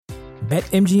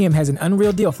BetMGM has an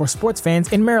unreal deal for sports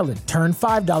fans in Maryland. Turn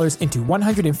 $5 into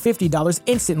 $150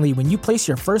 instantly when you place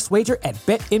your first wager at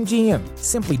BetMGM.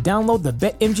 Simply download the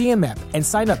BetMGM app and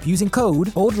sign up using code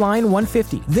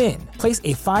OldLine150. Then, place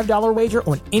a $5 wager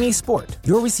on any sport.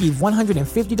 You'll receive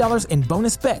 $150 in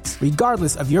bonus bets,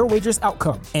 regardless of your wager's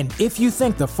outcome. And if you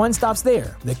think the fun stops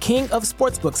there, the king of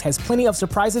sportsbooks has plenty of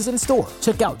surprises in store.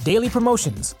 Check out daily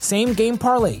promotions, same-game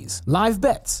parlays, live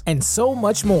bets, and so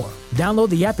much more. Download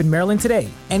the app in Maryland today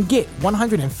and get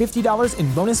 $150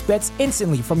 in bonus bets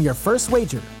instantly from your first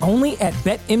wager. Only at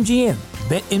BetMGM.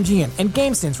 BetMGM and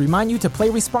GameSense remind you to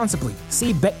play responsibly.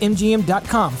 See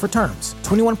BetMGM.com for terms.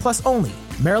 21 plus only.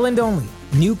 Maryland only.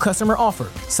 New customer offer.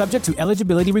 Subject to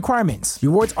eligibility requirements.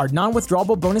 Rewards are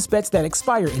non-withdrawable bonus bets that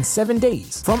expire in 7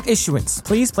 days. From issuance,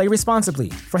 please play responsibly.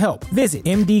 For help, visit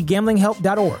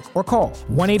mdgamblinghelp.org or call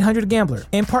 1-800-GAMBLER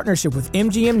in partnership with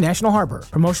MGM National Harbor.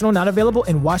 Promotional not available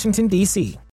in Washington,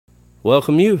 D.C.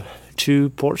 Welcome you to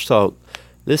Porch Talk.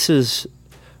 This is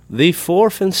the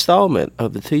 4th installment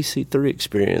of the TC3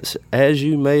 experience. As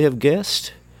you may have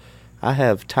guessed, I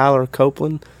have Tyler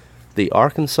Copeland, the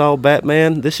Arkansas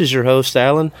Batman. This is your host,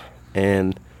 Alan,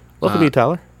 and welcome you,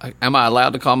 Tyler. Am I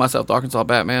allowed to call myself the Arkansas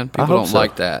Batman? People don't so.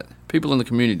 like that. People in the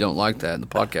community don't like that, in the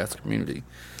podcast community.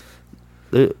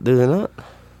 Do they not?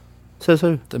 Says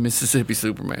who? The Mississippi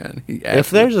Superman.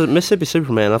 If there's a Mississippi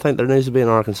Superman, I think there needs to be an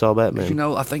Arkansas Batman. You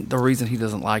know, I think the reason he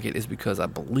doesn't like it is because I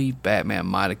believe Batman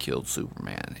might have killed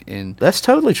Superman. That's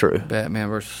totally true. Batman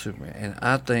versus Superman. And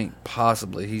I think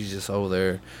possibly he's just over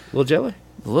there. A little jelly?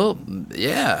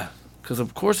 Yeah. Because,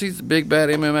 of course, he's a big, bad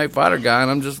MMA fighter guy, and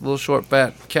I'm just a little short,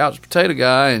 fat couch potato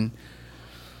guy. And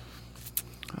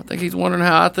I think he's wondering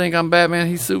how I think I'm Batman,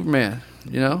 he's Superman,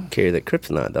 you know? Carry that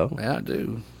kryptonite, dog. Yeah, I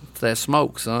do. It's that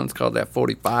smoke, son. It's called that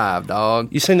 45, dog.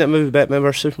 You seen that movie, Batman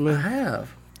vs. Superman? I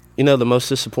have. You know the most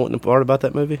disappointing part about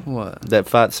that movie? What? That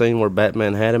fight scene where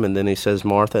Batman had him, and then he says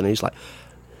Martha, and he's like,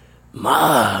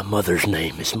 "My mother's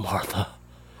name is Martha."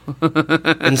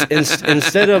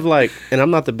 Instead of like, and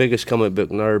I'm not the biggest comic book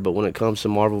nerd, but when it comes to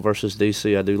Marvel versus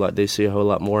DC, I do like DC a whole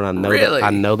lot more, and I know really? I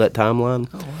know that timeline.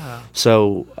 Oh wow!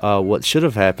 So what should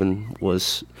have happened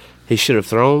was he should have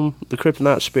thrown the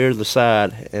kryptonite spear to the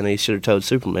side, and he should have told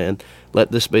Superman,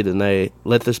 "Let this be the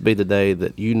day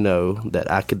that you know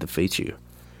that I could defeat you."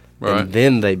 Right. And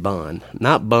then they bond,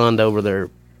 not bond over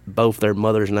both their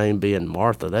mother's name being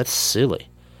Martha. That's silly.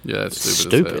 Yeah, that's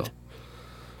stupid. As hell.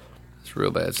 It's real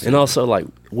bad. Stupid. And also, like,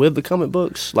 with the comic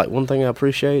books, like, one thing I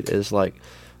appreciate is, like,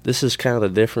 this is kind of the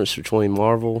difference between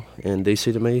Marvel and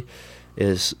DC to me,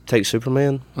 is take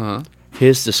Superman. Uh-huh.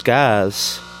 His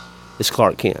disguise is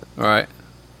Clark Kent. All right.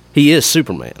 He is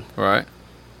Superman. All right.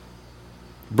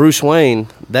 Bruce Wayne,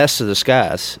 that's the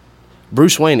disguise.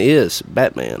 Bruce Wayne is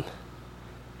Batman.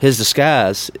 His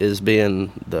disguise is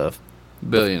being the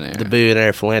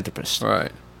billionaire philanthropist.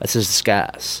 Right. That's his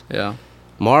disguise. Yeah.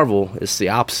 Marvel is the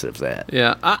opposite of that.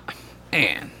 Yeah.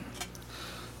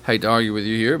 Hate to argue with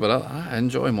you here, but I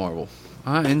enjoy Marvel.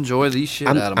 I enjoy these shit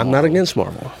out of Marvel. I'm not against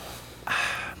Marvel.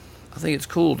 I think it's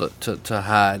cool to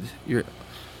hide.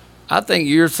 I think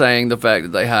you're saying the fact that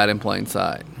they hide in plain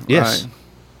sight. Yes.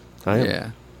 Right? I am.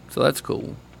 Yeah. So that's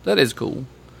cool. That is cool.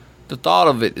 The thought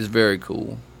of it is very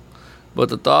cool. But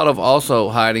the thought of also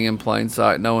hiding in plain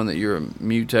sight, knowing that you're a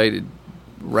mutated,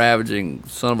 ravaging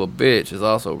son of a bitch, is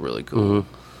also really cool.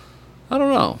 Mm-hmm. I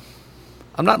don't know.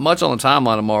 I'm not much on the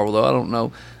timeline of Marvel, though. I don't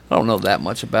know that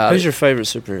much about it. Who's your favorite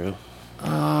superhero?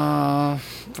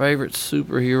 Favorite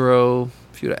superhero?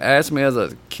 If you'd have asked me as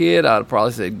a kid, I'd have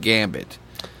probably said Gambit.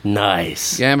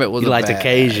 Nice. Gambit was like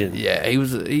occasion. Yeah,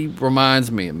 he reminds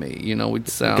me of me. You know, we'd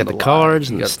sound got the cards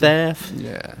and the staff.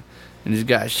 Yeah. And he's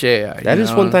got Cher. That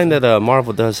is one thing that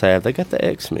Marvel does have. They got the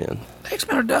X-Men. The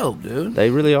X-Men are dope, dude. They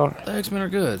really are. The X-Men are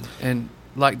good. And,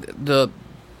 like, the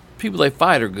people they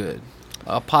fight are good.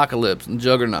 Apocalypse and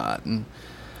Juggernaut. And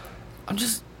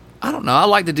I don't know. I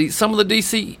like some of the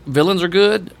DC villains are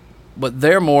good, but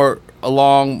they're more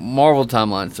along Marvel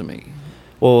timelines to me.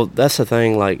 Well, that's the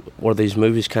thing, like, where these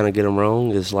movies kind of get them wrong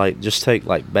is, like, just take,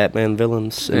 like, Batman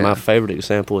villains. And my favorite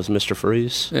example is Mr.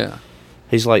 Freeze. Yeah.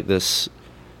 He's like this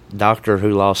doctor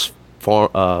who lost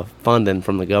funding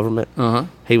from the government. Uh-huh.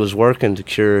 He was working to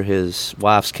cure his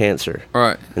wife's cancer.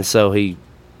 Right. And so he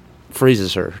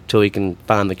freezes her till he can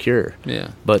find the cure.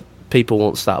 Yeah. But people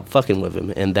won't stop fucking with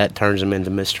him, and that turns him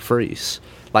into Mr. Freeze.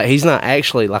 Like, he's not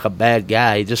actually, like, a bad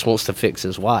guy. He just wants to fix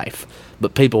his wife.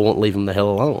 But people won't leave him the hell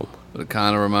alone. But it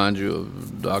kind of reminds you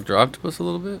of Dr. Octopus a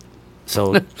little bit?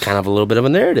 So kind of a little bit of a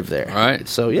narrative there. Right.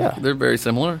 So, yeah. They're very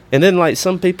similar. And then, like,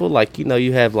 some people, like,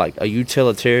 you have, like, a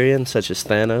utilitarian such as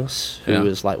Thanos, who Yeah.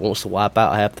 is, like, wants to wipe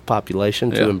out half the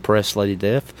population to Yeah. impress Lady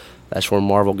Death. That's where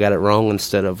Marvel got it wrong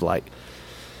instead of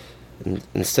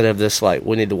this, like,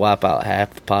 we need to wipe out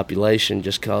half the population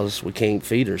just because we can't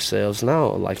feed ourselves. No,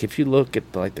 like, if you look at,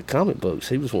 like, the comic books,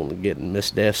 he was wanting to get in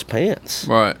Miss Death's pants.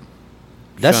 Right.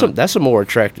 That's a more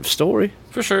attractive story.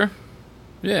 For sure.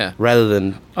 Yeah. Rather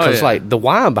than, because, like, the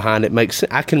why behind it makes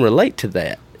sense. I can relate to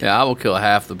that. Yeah, I will kill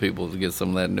half the people to get some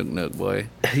of that nook, boy.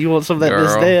 You want some of that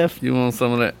Miss Girl, Death? you want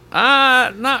some of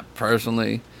that? Not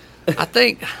personally. I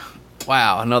think,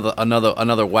 wow,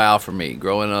 another wow for me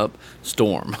growing up.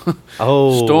 Storm.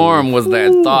 Oh. Storm was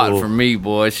that Ooh. thought for me,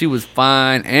 boy. She was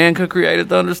fine and could create a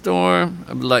thunderstorm.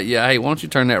 I'd be like, yeah, hey, why don't you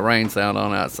turn that rain sound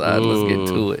on outside? Let's get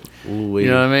to it. Ooh, You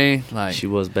know what I mean? Like, She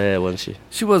was bad, wasn't she?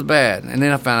 she was bad, and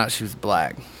then I found out she was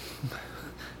black.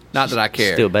 Not that I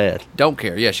care. Still bad. Don't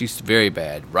care. Yeah, she's very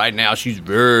bad. Right now, she's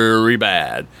very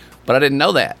bad. But I didn't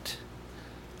know that.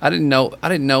 I didn't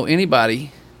know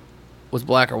anybody was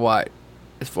black or white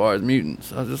as far as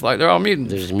mutants. I was just like, they're all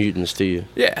mutants. There's mutants to you.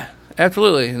 Yeah,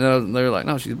 absolutely. And they were like,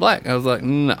 no, she's black. I was like,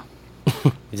 no.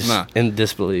 Just Nah. in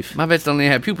disbelief. My bitch don't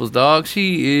even have pupils, dog.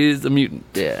 She is a mutant.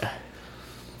 Yeah.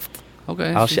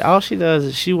 Okay. All she does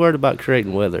is she worried about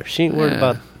creating weather. She ain't worried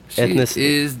about ethnicity. She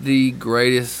is the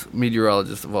greatest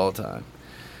meteorologist of all time.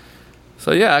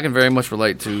 So yeah, I can very much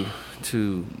relate to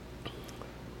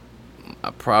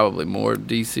probably more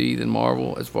DC than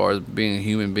Marvel as far as being a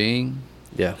human being.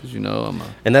 Yeah. Because I'm a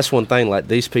And that's one thing, like,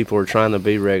 these people are trying to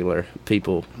be regular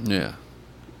people, yeah.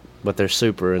 but they're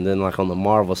super. And then, like, on the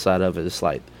Marvel side of it, it's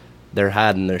like they're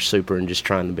hiding their super and just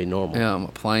trying to be normal. Yeah, I'm a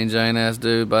plain Jane ass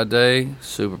dude by day,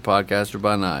 super podcaster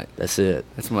by night. That's it.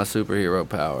 That's my superhero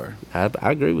power. I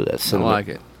agree with that I sentiment. like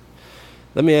it.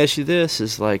 Let me ask you this: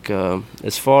 is like,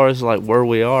 as far as like where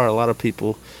we are, a lot of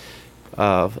people,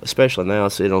 especially now, I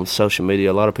see it on social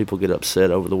media. A lot of people get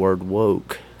upset over the word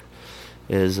woke.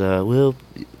 Well,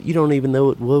 you don't even know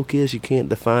what woke is. You can't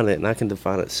define it, and I can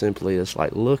define it simply as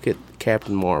like, look at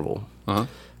Captain Marvel. Uh-huh.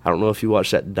 I don't know if you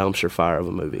watched that dumpster fire of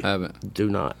a movie. I haven't. Do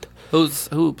not.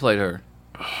 Who played her?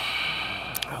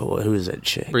 Oh, who is that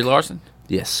chick? Brie Larson?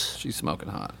 Yes, She's smoking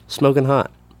hot. smoking hot.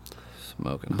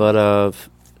 Smoking hot. But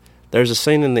there's a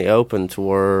scene in the open to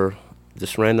where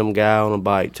this random guy on a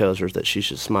bike tells her that she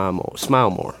should smile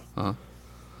more. Uh-huh.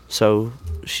 So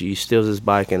she steals his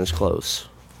bike and his clothes.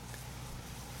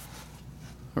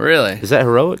 Really? Is that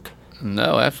heroic?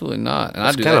 No, absolutely not.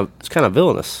 And It's kind of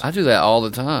villainous. I do that all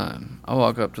the time. I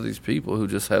walk up to these people who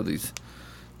just have these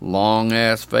long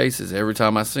ass faces. Every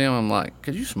time I see them, I'm like,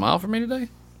 "Could you smile for me today?"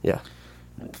 Yeah.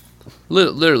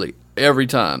 Literally every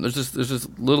time. There's this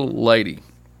little lady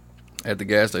at the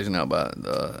gas station out by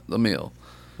the mill.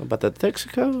 What about that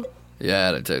Texaco?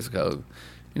 Yeah, that Texaco.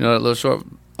 You know that little short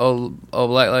old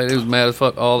black lady who's mad as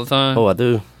fuck all the time. Oh, I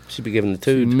do. She be giving the She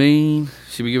two. mean.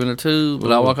 She be giving her two,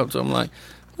 but I walk up to her, I'm like,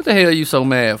 "What the hell are you so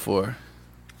mad for?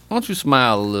 Why don't you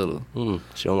smile a little?"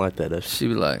 She don't like that, does she? She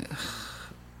be like,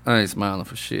 "I ain't smiling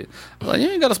for shit." I'm like, "You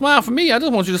ain't got to smile for me. I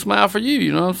just want you to smile for you."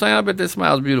 You know what I'm saying? I bet that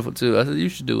smile's beautiful too. I said, "You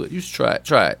should do it. You should try it.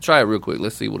 Try it real quick.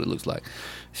 Let's see what it looks like."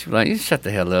 She be like, "You shut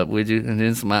the hell up, would you?" And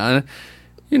then smile.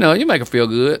 You know, you make her feel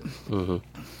good. Mm-hmm.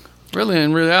 Really,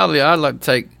 in reality, I'd like to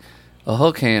take a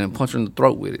hook hand and punch her in the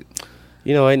throat with it.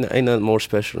 You know, ain't nothing more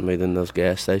special to me than those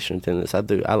gas station attendants. I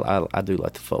do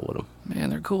like to fuck with them.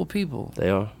 Man, they're cool people. They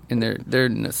are. And they're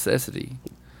necessity.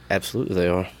 Absolutely, they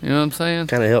are. You know what I'm saying?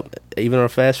 Kind of help even our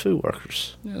fast food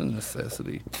workers. Yeah,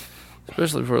 necessity.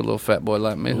 Especially for a little fat boy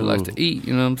like me who likes to eat.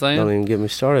 You know what I'm saying? Don't even get me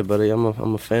started, buddy. I'm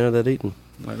a fan of that eating.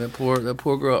 Like that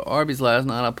poor girl at Arby's last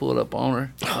night. I pulled up on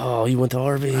her. Oh, you went to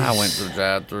Arby's? I went to the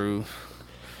drive-through.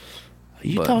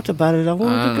 You talked about it. I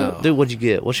wanted to go. know. Dude, what'd you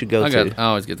get? What's your go-to? I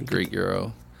always get the Greek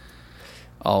gyro.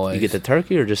 Always. You get the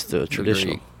turkey or just the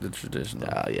traditional? The traditional.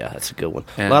 Oh, yeah, that's a good one.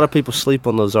 And a lot of people sleep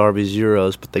on those Arby's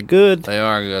Euros, but they're good. They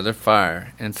are good. They're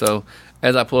fire. And so,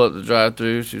 as I pulled up the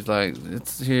drive-through, she was like,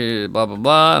 "It's here, blah, blah,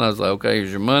 blah." And I was like, "Okay, here's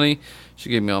your money."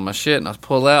 She gave me all my shit, and I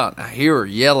pull out, and I hear her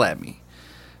yell at me.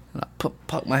 And I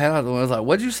poked my head out the window. I was like,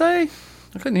 "What'd you say?"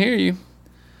 I couldn't hear you.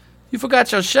 "You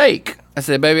forgot your shake." I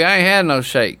said, "Baby, I ain't had no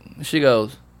shake." And she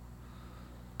goes,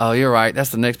 "Oh, you're right. That's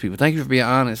the next people. Thank you for being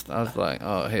honest." I was like,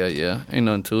 "Oh, hell yeah. Ain't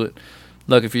nothing to it.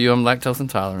 Lucky for you, I'm lactose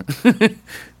intolerant."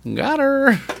 Got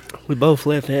her. We both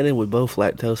left-handed. We both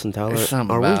lactose intolerant. There's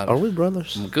something are about we? it. Are we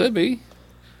brothers? Could be.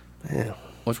 Yeah.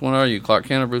 Which one are you, Clark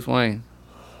Kent or Bruce Wayne?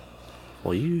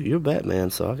 Well, you're Batman,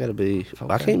 so I gotta be. I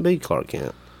Okay. can't be Clark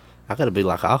Kent. I gotta be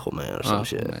like Aquaman or some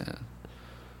shit. Man.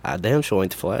 I damn sure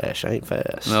ain't the Flash. I ain't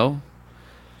fast. No?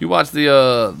 You watch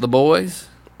the Boys?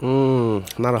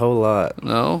 Not a whole lot.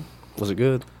 No. Was it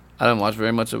good? I didn't watch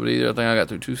very much of it either. I think I got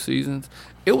through 2 seasons.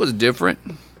 It was different.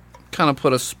 Kind of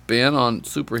put a spin on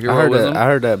superheroism. I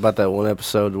heard that about that one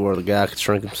episode where the guy could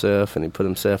shrink himself and he put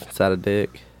himself inside a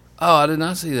dick. Oh, I did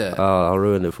not see that. Oh, I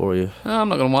ruined it for you. No, I'm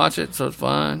not going to watch it, so it's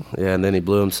fine. Yeah, and then he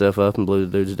blew himself up and blew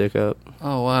the dude's dick up.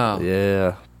 Oh, wow.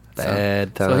 Yeah.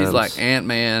 Bad times. So he's like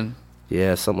Ant-Man.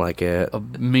 Yeah, something like that. A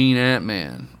mean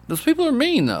Ant-Man. Those people are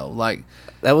mean, though. Like,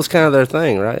 that was kind of their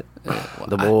thing, right?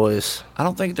 The Boys. I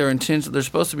don't think they're intentional. They're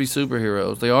supposed to be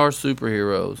superheroes. They are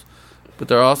superheroes. But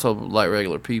they're also like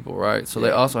regular people, right? So they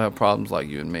also have problems like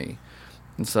you and me.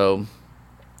 And so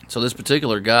this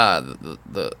particular guy,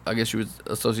 I guess you would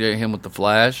associate him with the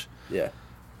Flash. Yeah.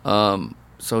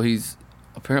 So he's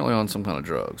apparently on some kind of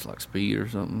drugs, like speed or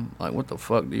something. Like, what the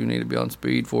fuck do you need to be on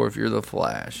speed for if you're the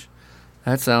Flash?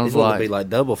 That sounds like... to be like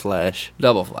Double Flash.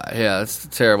 Double Flash, yeah. That's a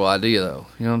terrible idea, though.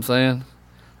 You know what I'm saying?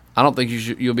 I don't think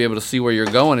you'll be able to see where you're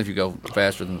going if you go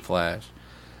faster than the Flash.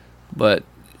 But,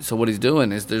 so what he's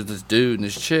doing is there's this dude and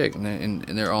this chick, and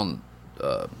they're on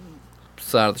the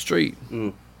side of the street,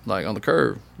 like on the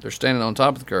curb. They're standing on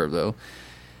top of the curb, though.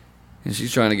 And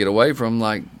she's trying to get away from,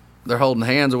 like, they're holding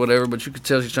hands or whatever, but you could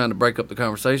tell she's trying to break up the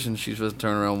conversation. She's supposed to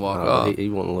turn around and walk off. He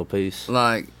want a little piece.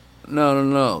 Like,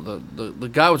 no. The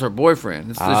guy was her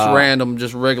boyfriend. It's this random,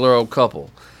 just regular old couple.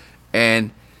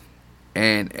 And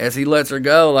as he lets her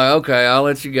go, like, okay, I'll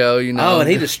let you go, you know. Oh, and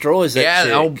he destroys that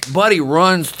chick. Yeah, buddy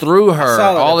runs through her.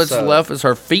 All that's episode. left is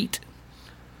her feet.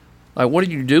 Like, what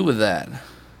did you do with that?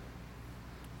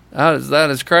 That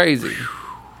is crazy.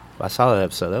 I saw that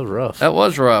episode. That was rough. That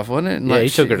was rough, wasn't it? And yeah, like he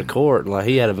took her to court. Like,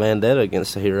 he had a vendetta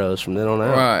against the heroes from then on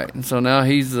out. Right. And so now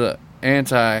he's the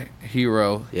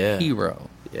anti-hero hero.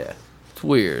 Yeah. It's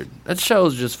weird. That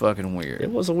show's just fucking weird. It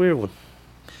was a weird one.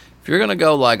 If you're going to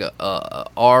go like a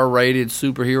R-rated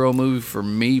superhero movie, for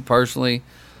me personally,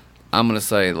 I'm going to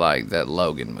say like that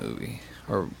Logan movie.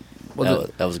 Or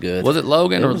that was good. Was it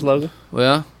Logan? It was Logan.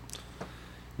 Well,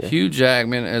 yeah. Hugh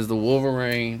Jackman as the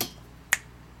Wolverine.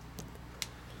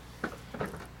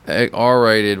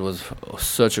 R-rated was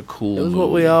such a cool movie. It was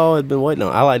what we all had been waiting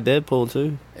on. I like Deadpool,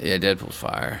 too. Yeah, Deadpool's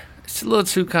fire. It's a little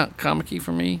too comic-y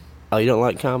for me. Oh, you don't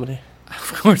like comedy?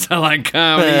 Of course I like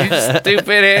comedy, you stupid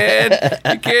head.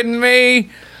 You kidding me?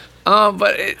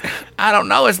 But I don't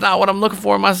know. It's not what I'm looking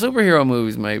for in my superhero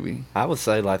movies, maybe. I would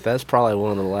say, like, that's probably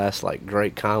one of the last, like,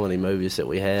 great comedy movies that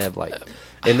we have. Like,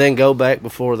 and then go back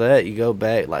before that. You go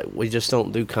back, like, we just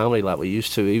don't do comedy like we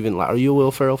used to. Even, like, are you a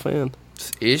Will Ferrell fan?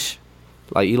 Ish.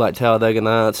 Like, you like Talladega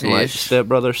Nights and, like, Step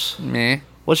Brothers? Meh.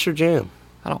 What's your jam?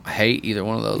 I don't hate either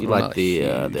one of those. You like the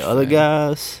other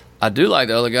guys? I do like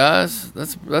the other guys.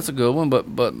 That's a good one.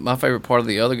 But my favorite part of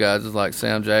the other guys is like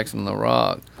Sam Jackson and The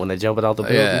Rock. When they jumping off the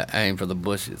building? Yeah, aim for the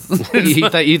bushes.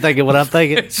 you thinking what I'm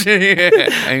thinking?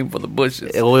 Yeah, aim for the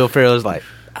bushes. And Will Ferrell's like,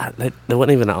 they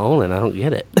wasn't even on it. I don't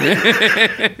get it.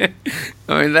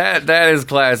 I mean, that is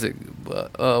classic.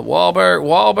 But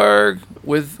Wahlberg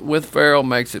with Ferrell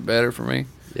makes it better for me.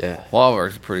 Yeah,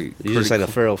 Wahlberg's pretty. You just ain't a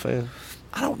Ferrell fan.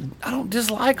 I don't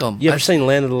dislike him. You ever seen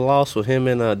Land of the Lost with him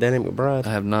and Danny McBride?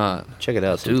 I have not. Check it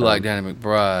out sometime. I do like Danny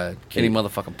McBride. Kenny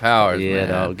motherfucking Powers, yeah, man.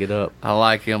 dog, get up. I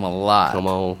like him a lot. Come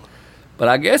on. But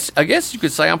I guess you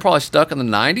could say I'm probably stuck in the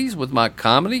 90s with my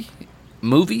comedy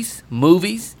movies.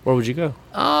 Where would you go?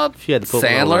 If you had to put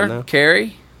one on right now. Sandler,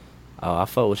 Carrie. Oh, I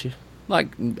fuck with you. Like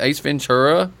Ace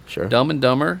Ventura. Sure. Dumb and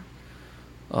Dumber.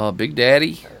 Big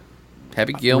Daddy.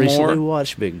 Happy Gilmore. I recently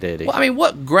watched Big Daddy. Well, I mean,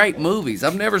 what great movies.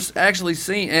 I've never actually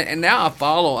seen, and now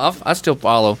I still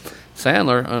follow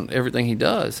Sandler on everything he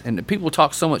does. And people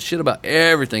talk so much shit about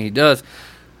everything he does,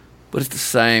 but it's the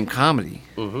same comedy.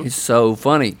 Mm-hmm. It's so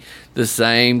funny. The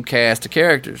same cast of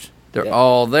characters. They're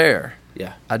all there.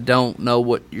 Yeah. I don't know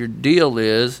what your deal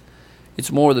is.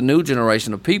 It's more the new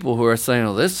generation of people who are saying,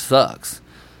 oh, this sucks.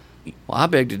 Well, I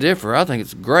beg to differ. I think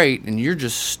it's great, and you're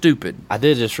just stupid. I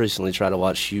did just recently try to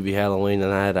watch Hubie Halloween,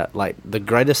 and I had like the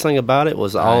greatest thing about it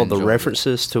was all the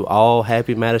references to all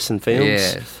Happy Madison films.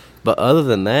 Yes. But other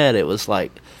than that, it was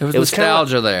like it was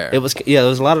nostalgia like, there. It was there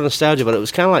was a lot of nostalgia, but it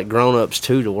was kind of like Grown Ups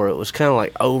too, to where it was kind of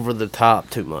like over the top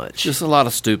too much. Just a lot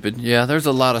of stupid. Yeah, there's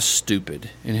a lot of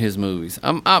stupid in his movies.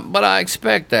 But I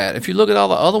expect that. If you look at all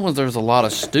the other ones, there's a lot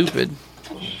of stupid.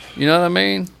 You know what I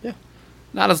mean? Yeah.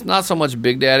 Not so much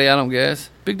Big Daddy, I don't guess.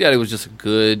 Big Daddy was just a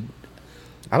good.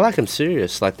 I like him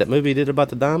serious, like that movie he did about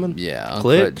the diamond. Yeah,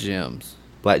 Click. Uncut Gems.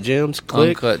 Black Gems,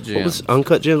 Click. Uncut Gems.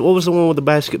 Uncut Gems. What was the one with the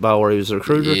basketball where he was a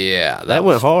recruiter? Yeah, that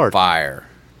went hard. Fire.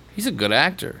 He's a good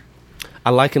actor. I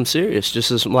like him serious, just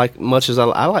as much as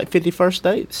I like 50 First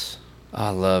Dates. I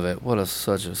love it. What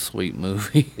such a sweet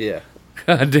movie. Yeah.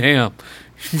 God damn.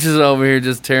 She's just over here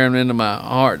just tearing into my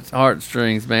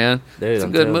heartstrings, man. Dude, it's a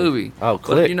I'm good telling you. movie. Oh, But,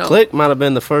 Click. you know, Click might have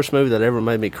been the first movie that ever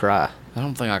made me cry. I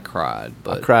don't think I cried,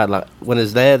 but I cried like when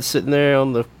his dad's sitting there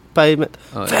on the pavement.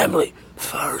 Oh, yeah. Family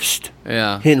first.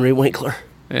 yeah. Henry Winkler.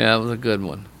 Yeah, it was a good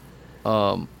one.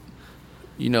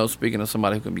 You know, speaking of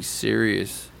somebody who can be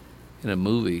serious in a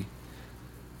movie,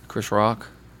 Chris Rock.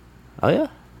 Oh yeah.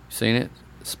 Seen it?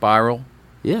 Spiral.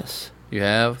 Yes. You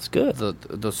have? It's good.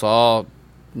 The Saw.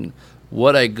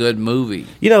 What a good movie.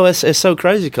 You know, it's so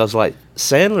crazy because, like,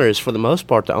 Sandler is, for the most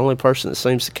part, the only person that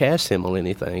seems to cast him on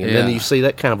anything. And then Yeah. you see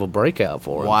that kind of a breakout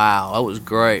for him. Wow, that was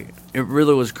great. It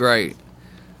really was great.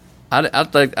 I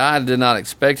think I did not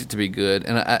expect it to be good.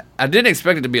 And I didn't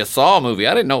expect it to be a Saw movie.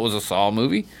 I didn't know it was a Saw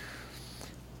movie.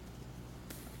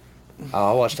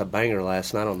 Oh, I watched a banger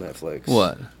last night on Netflix.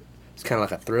 What? It's kind of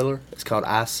like a thriller. It's called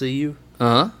I See You.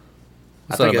 Uh-huh.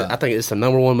 I think it's the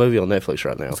 #1 movie on Netflix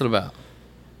right now. What's it about?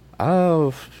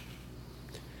 Oh,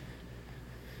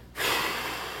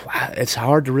 it's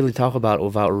hard to really talk about it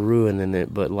without ruining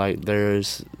it. But like,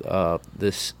 there's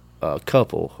this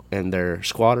couple and they're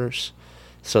squatters,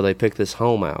 so they pick this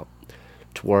home out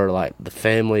to where like the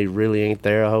family really ain't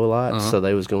there a whole lot. Uh-huh. So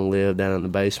they was gonna live down in the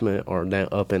basement or down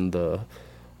up in the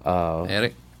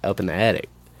Attic? Up in the attic.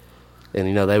 And,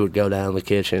 you know, they would go down in the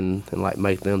kitchen and, like,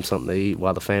 make them something to eat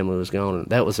while the family was gone. And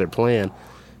that was their plan.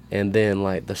 And then,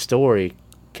 like, the story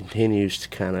continues to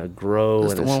kind of grow.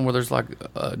 That's and the one where there's, like,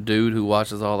 a dude who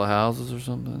watches all the houses or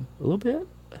something? A little bit.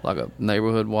 Like a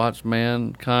neighborhood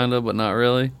watchman, kind of, but not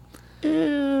really?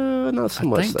 Yeah, not so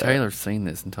much I think that. Taylor's seen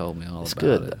this and told me all It's about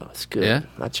good, it. though. It's good. Yeah?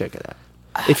 I'll check it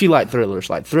out. If you like thrillers.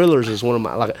 Like, Thrillers is one of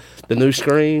my, like, the new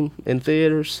Scream in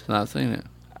theaters. Not seen it.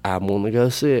 I'm wanting to go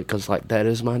see it because, like, that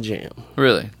is my jam.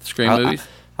 Really? Scream movies?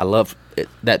 I love it,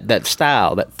 that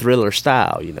style, that thriller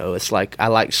style, you know. It's like, I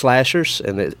like slashers,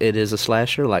 and it is a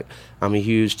slasher. Like, I'm a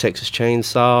huge Texas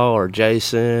Chainsaw or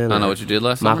Jason. I or Know What You Did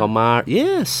Last Michael Summer?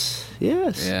 Myers.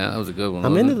 Yes. Yeah, that was a good one.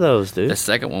 I'm wasn't into it? those, dude. The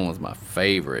second one was my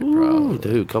favorite, Ooh, bro.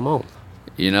 dude, come on.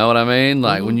 You know what I mean?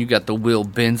 Like, when you got the Will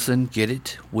Benson, get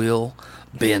it? Will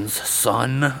Ben's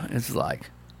son. It's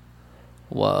like,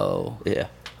 whoa. Yeah.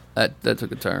 That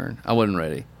took a turn. I wasn't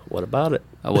ready. What about it?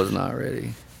 I was not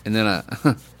ready. And then I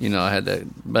had that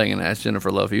banging ass Jennifer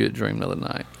Love Hewitt dream the other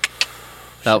night.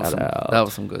 That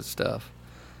was some good stuff.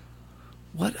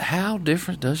 How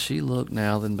different does she look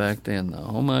now than back then, though?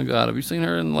 Oh my God, have you seen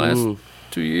her in the last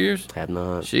 2 years? Have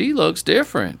not. She looks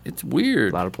different. It's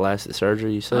weird. A lot of plastic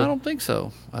surgery, you said? I don't think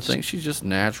so. I think she's just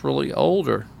naturally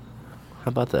older. How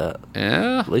about that?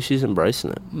 Yeah. At least she's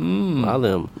embracing it. A lot of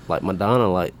them, like Madonna,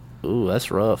 like, ooh,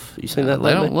 that's rough. You seen that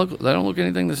They lately? don't look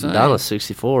anything the same. Madonna's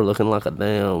 64, looking like a I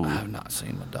damn. have not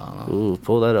seen Madonna. Ooh,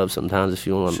 pull that up sometimes if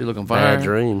you want She a looking bad fire?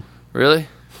 dream. Really?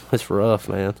 It's rough,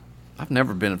 man. I've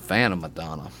never been a fan of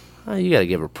Madonna. Oh, you gotta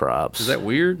give her props. Is that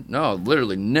weird? No, I've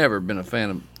literally never been a fan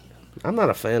of. I'm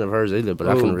not a fan of hers either, but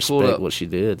I Ooh, can pull respect up. what she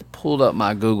did. Pulled up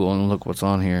my Google and look what's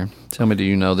on here. Tell me, do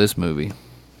you know this movie?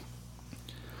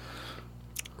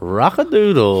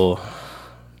 Rockadoodle.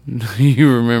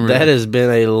 You remember That has been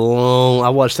a long. I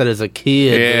watched that as a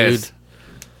kid, dude.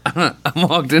 I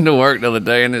walked into work the other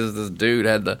day and this dude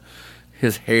had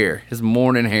his hair, his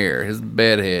morning hair, his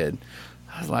bed head.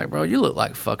 I was like, bro, you look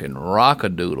like fucking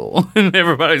Rockadoodle. And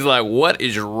everybody's like, what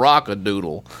is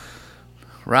Rockadoodle?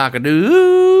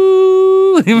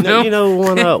 Rockadoodle. You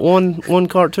know one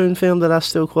cartoon film that I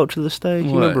still quote to this day?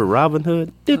 You What? remember Robin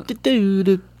Hood? Is that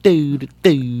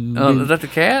the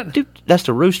cat? That's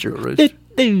the rooster. rooster.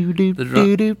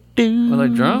 Were they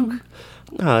drunk?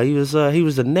 No, he was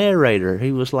the narrator.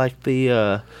 He was like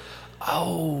the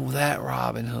Oh, that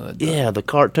Robin Hood. the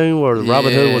cartoon where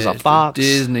Robin Hood was a Yes, fox. the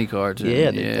Disney cartoon. Yeah,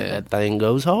 Yeah. that thing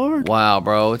goes hard. Wow,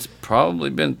 bro. It's probably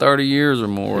been 30 years or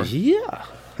more. Yeah,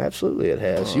 absolutely it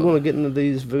has. You want to get into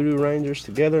these Voodoo Rangers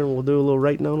together and we'll do a little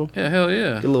rating on them? Yeah, hell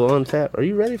yeah. Get a little untap. Are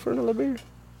you ready for another beer?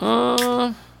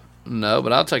 No,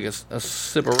 but I'll take a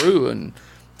sipperoo and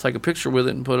take a picture with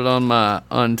it and put it on my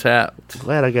Untapped.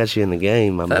 Glad I got you in the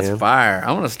game, my That's man. fire.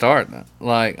 I'm gonna start.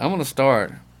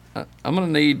 I'm gonna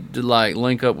need to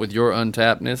link up with your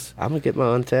Untappedness I'm gonna get my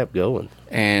untap going.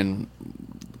 and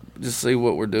just see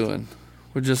what we're doing.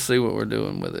 We'll just see what we're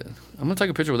doing with it. I'm gonna take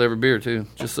a picture with every beer too,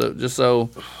 just so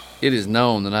it is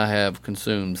known that I have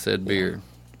consumed said beer.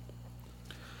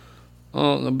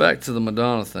 Oh, back to the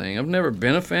Madonna thing. I've never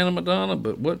been a fan of Madonna,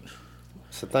 but what?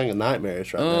 It's a thing of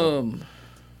nightmares right now.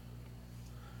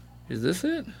 Is this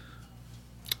it?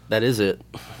 That is it.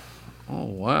 Oh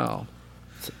wow.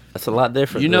 That's a lot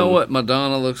different. You know than- what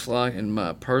Madonna looks like, in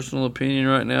my personal opinion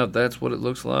right now, if that's what it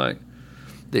looks like?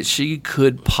 That she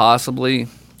could possibly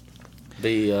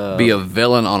Be a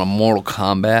villain on a Mortal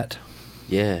Kombat.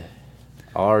 Yeah.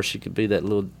 Or she could be that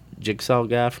little jigsaw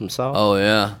guy from Saw. Oh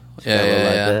yeah, Kinda look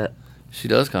like that. She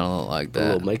does kind of look like Put a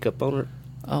that. little makeup on her.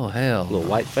 Oh hell, A little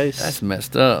white face. that's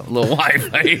messed up. Little white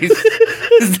face.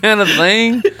 Is that a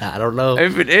thing? I don't know.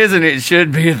 If it isn't, it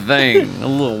should be a thing. A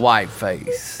little white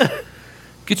face. Go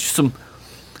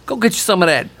get you some of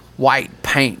that white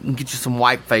paint and get you some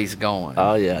white face going.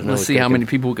 Oh yeah. Let's see how many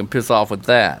people we can piss off with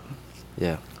that.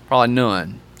 Yeah. Probably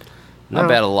none. I No,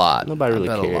 bet a lot. nobody really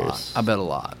I bet cares. I bet a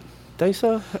lot. Think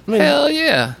so? I mean, Hell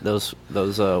yeah. those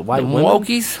white Them women.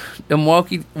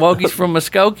 Wokies from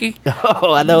Muskogee.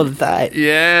 Oh, I know the type.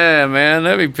 Yeah, man,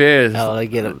 they'd be pissed. Oh, they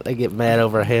get mad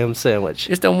over a ham sandwich.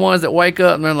 It's them ones that wake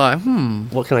up and they're like,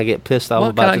 What can I get pissed off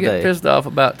what can about I today? get pissed off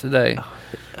about today?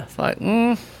 It's like,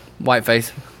 white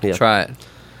face. Yeah. Try it.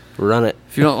 Run it.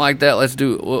 If you don't like that, let's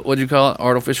do what'd you call it?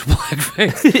 Artificial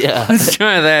blackface. Yeah. Let's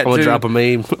try that. I'm gonna too. drop a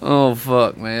meme. Oh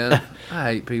fuck, man!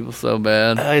 I hate people so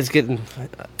bad. It's getting.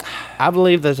 I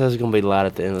believe that there's gonna be light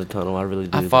at the end of the tunnel. I really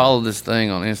do. I follow this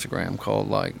thing on Instagram called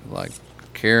like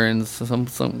Karens,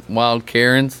 some wild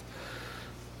Karens,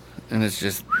 and it's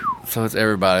just so it's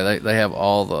everybody. They have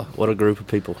all the. What a group of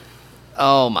people.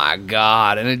 Oh my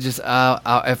god! And it just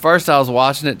at first I was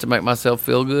watching it to make myself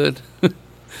feel good.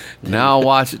 Now I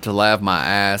watch it to laugh my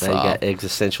ass They off. got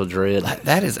existential dread.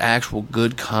 That is actual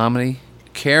good comedy.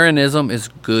 Karenism is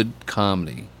good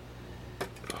comedy.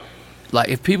 Like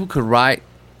if people could write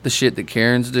the shit that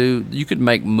Karens do, you could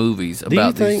make movies about Do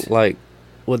you think, these. like,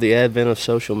 with the advent of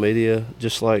social media,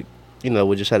 just like,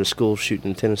 we just had a school shooting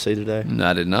in Tennessee today? No,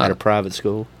 I did At a not. private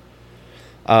school.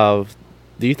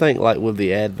 Do you think, like, with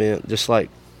the advent, just like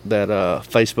that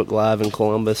Facebook Live in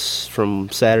Columbus from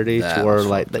Saturday, That to where, was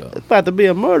like, fucked up. it's about to be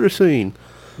a murder scene.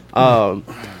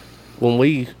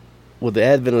 With the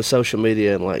advent of social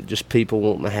media and, like, just people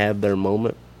wanting to have their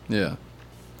moment, Yeah.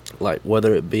 like,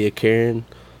 whether it be a Karen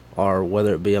or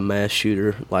whether it be a mass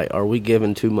shooter, like, are we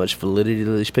giving too much validity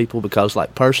to these people? Because,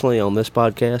 like, personally on this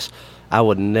podcast, I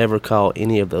would never call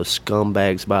any of those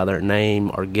scumbags by their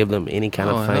name or give them any kind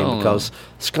Oh, of hell fame no. because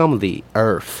scum of the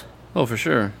earth. Oh, for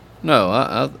sure. No,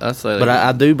 I say that. But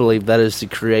I do believe that is the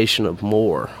creation of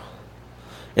more.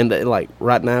 And, like,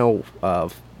 right now,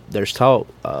 there's talk,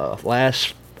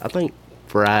 I think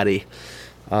Friday,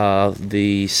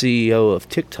 the CEO of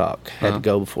TikTok had to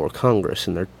go before Congress,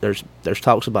 and there's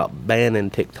talks about banning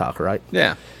TikTok, right?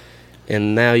 Yeah.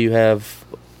 And now you have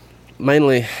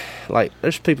mainly, like,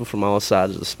 there's people from all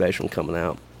sides of the spectrum coming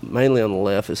out. Mainly on the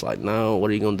left, it's like, no,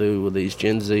 what are you going to do with these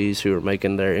Gen Zs who are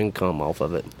making their income off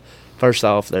of it? First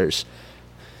off, there's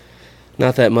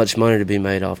not that much money to be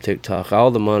made off TikTok.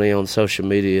 All the money on social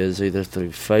media is either through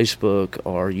Facebook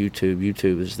or YouTube.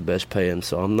 YouTube is the best paying,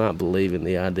 so I'm not believing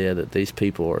the idea that these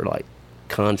people are, like,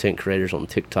 content creators on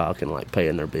TikTok and, like,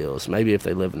 paying their bills. Maybe if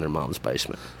they live in their mom's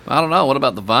basement. I don't know. What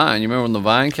about the Vine? You remember when the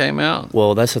Vine came out?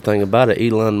 Well, that's the thing about it.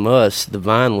 Elon Musk, the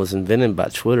Vine was invented by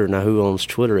Twitter. Now, who owns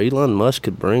Twitter? Elon Musk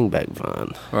could bring back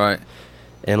Vine. Right.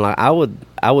 And, like, I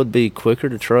would be quicker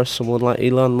to trust someone like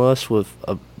Elon Musk with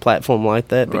a platform like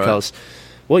that because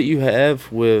what you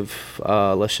have with,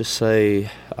 let's just say,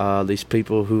 these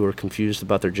people who are confused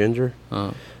about their gender,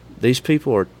 these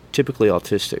people are typically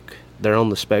autistic. They're on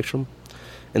the spectrum.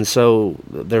 And so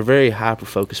they're very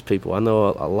hyper-focused people. I know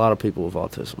a lot of people with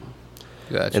autism.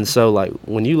 Gotcha. And so, like,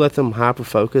 when you let them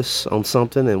hyper-focus on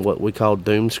something and what we call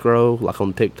doom scroll, like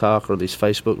on TikTok or these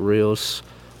Facebook Reels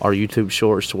or YouTube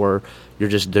Shorts to where you're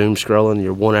just doom scrolling,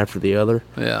 you're one after the other.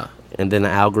 Yeah. And then the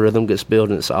algorithm gets built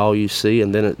and it's all you see.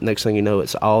 And then next thing you know,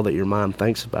 it's all that your mind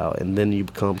thinks about. And then you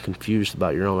become confused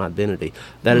about your own identity.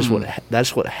 That's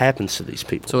what happens to these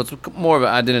people. So it's more of an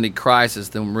identity crisis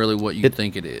than really what you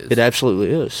think it is. It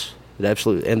absolutely is. It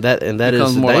absolutely, and that It is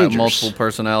becomes more dangerous. like multiple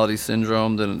personality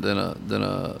syndrome than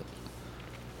a.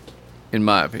 In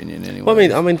my opinion, anyway.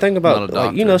 Well, I mean, think about Not a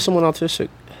like, doctor. someone autistic.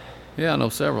 Yeah, I know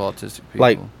several autistic people.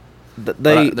 Like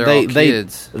they they're all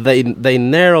kids. they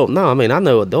narrow. No, I mean I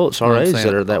know adults our I'm age saying,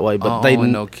 that are that way, but I they only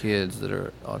know kids that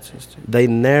are autistic. they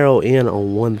narrow in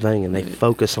on one thing and they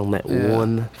focus on that Yeah.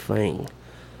 one thing.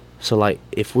 So like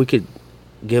if we could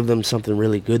give them something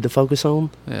really good to focus on,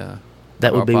 Yeah.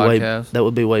 that Our would be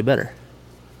podcast. way better.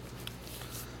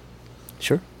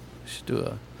 Sure.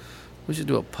 We should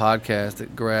do a podcast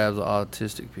that grabs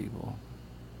autistic people.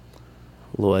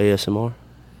 A little ASMR.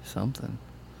 Something.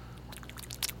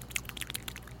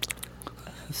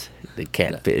 The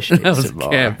catfish That was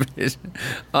ASMR. catfish.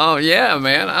 Oh yeah,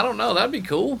 man. I don't know. That'd be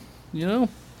cool.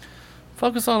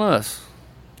 Focus on us.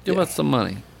 Give us some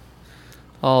money.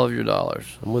 All of your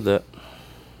dollars. I'm with that.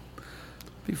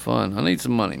 Be fun. I need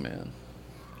some money, man.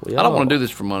 We I don't all- want to do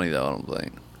this for money, though. I don't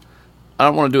think. I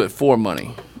don't want to do it for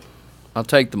money. I'll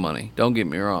take the money. Don't get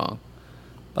me wrong,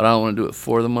 but I don't want to do it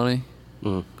for the money.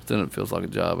 Then it feels like a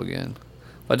job again.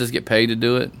 If I just get paid to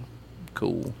do it,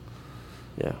 cool.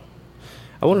 Yeah.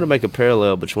 I wanted to make a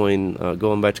parallel between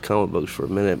going back to comic books for a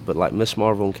minute, but like Miss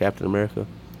Marvel and Captain America,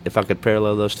 if I could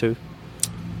parallel those two.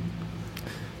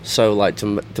 So, like,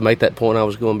 to make that point I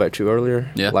was going back to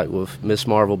earlier, like with Miss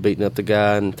Marvel beating up the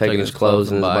guy and taking his clothes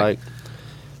and his bike.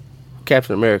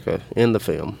 Captain America, in the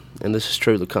film, and this is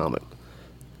true of the comic,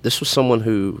 this was someone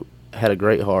who had a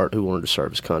great heart who wanted to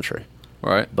serve his country.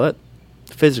 Right. But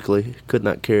physically could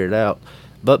not carry it out.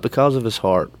 But because of his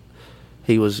heart,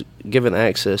 he was given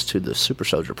access to the Super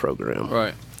Soldier program.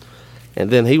 Right. And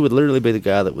then he would literally be the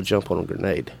guy that would jump on a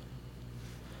grenade.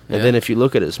 And then if you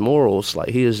look at his morals, like,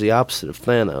 he is the opposite of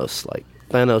Thanos. Like,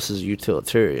 Thanos is a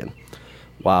utilitarian,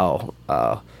 while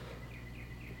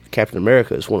Captain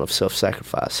America is one of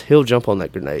self-sacrifice. He'll jump on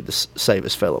that grenade to save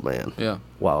his fellow man. Yeah.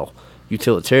 While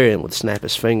utilitarian would snap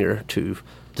his finger to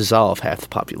dissolve half the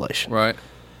population. Right.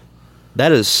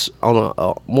 That is, on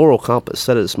a moral compass,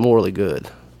 that is morally good.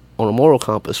 On a moral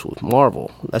compass with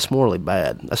Marvel, that's morally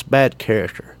bad. That's bad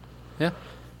character. Yeah.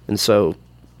 And so,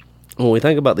 when we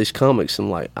think about these comics, and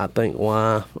like, I think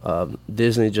why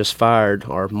Disney just fired,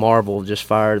 or Marvel just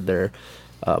fired their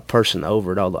person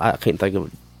over it, although I can't think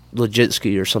of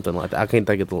Legitsky or something like that. I can't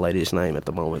think of the lady's name at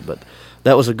the moment, but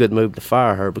that was a good move to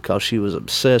fire her, because she was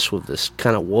obsessed with this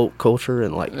kind of woke culture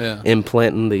and like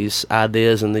implanting these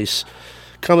ideas in these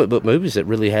comic book movies that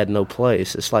really had no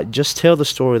place. It's like, just tell the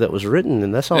story that was written,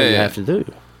 and that's all you have to do.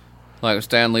 Like, if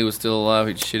Stan Lee was still alive,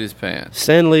 he'd shit his pants.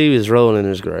 Stan Lee is rolling in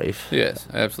his grave. Yes,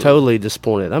 absolutely. Totally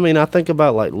disappointed. I mean, I think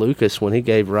about, like, Lucas when he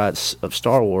gave rights of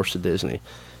Star Wars to Disney,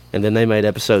 and then they made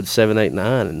episodes 7, 8,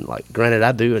 9, and, like, granted,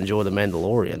 I do enjoy The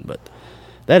Mandalorian, but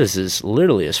that is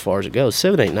literally as far as it goes.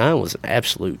 7, 8, 9 was an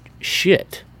absolute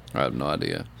shit. I have no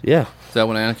idea. Yeah. Is that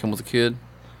when Anakin was a kid?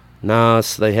 Nah,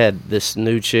 so they had this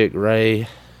new chick, Rey.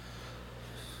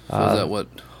 So is that what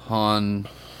Han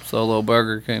Solo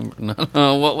Burger came?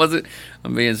 No, what was it?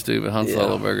 I'm being stupid. Han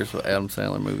Solo Burger's an Adam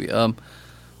Sandler movie.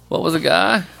 What was the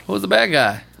guy? What was the bad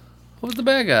guy? What was the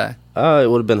bad guy? It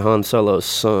would have been Han Solo's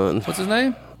son. What's his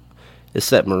name? It's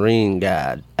that Marine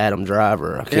guy, Adam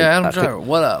Driver. Adam Driver.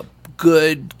 What a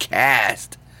good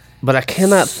cast. But I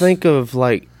cannot think of,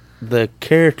 like, the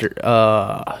character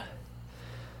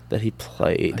that he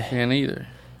played. I can't either.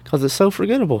 Because it's so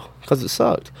forgettable. Because it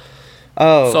sucked.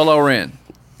 Solo Ren.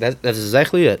 That's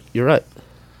exactly it. You're right.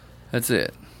 That's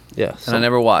it. Yeah. And I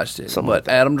never watched it. But like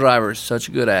Adam Driver is such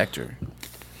a good actor.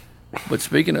 But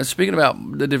speaking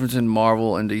about the difference in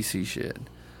Marvel and DC shit,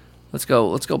 let's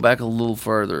go back a little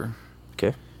further.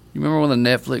 Okay. You remember when the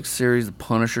Netflix series The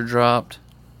Punisher dropped?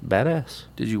 Badass.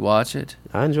 Did you watch it?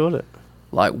 I enjoyed it.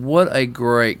 Like, what a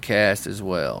great cast as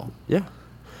well. Yeah.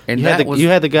 And you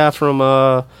had the guy from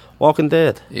Walking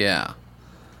Dead. Yeah.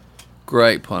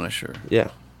 Great Punisher. Yeah.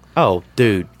 Oh,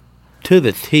 dude. To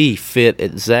the T, fit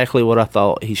exactly what I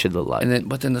thought he should look like.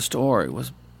 But then the story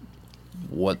was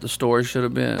what the story should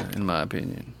have been, in my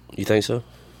opinion. You think so?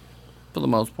 For the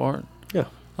most part. Yeah.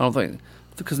 I don't think...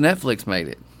 Because Netflix made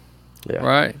it. Yeah.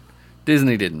 Right?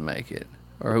 Disney didn't make it.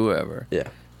 Or whoever. Yeah.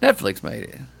 Netflix made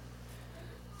it.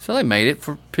 So they made it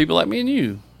for people like me and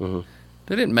you. Mm-hmm.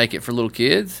 They didn't make it for little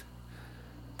kids.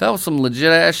 That was some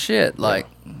legit ass shit. Like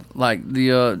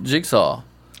the Jigsaw.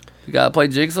 The guy that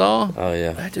played Jigsaw. Oh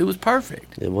yeah. That dude was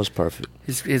perfect. It was perfect.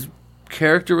 His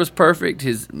character was perfect.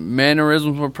 His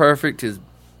mannerisms were perfect. His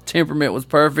temperament was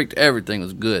perfect. Everything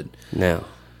was good. Now,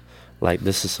 like,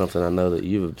 this is something I know that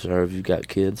you've observed. You've got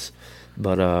kids,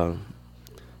 but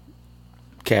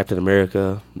Captain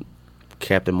America,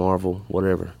 Captain Marvel,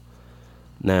 whatever.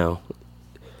 Now,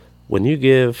 when you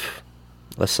give,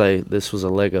 let's say this was a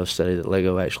Lego study that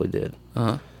Lego actually did.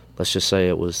 Uh-huh. Let's just say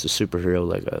it was the superhero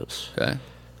Legos. Okay.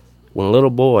 When a little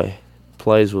boy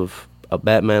plays with a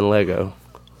Batman Lego,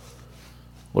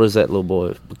 what does that little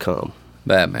boy become?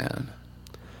 Batman.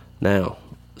 Now,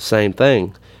 same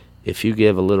thing. If you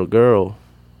give a little girl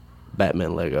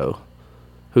Batman Lego,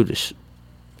 who does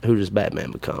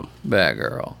Batman become?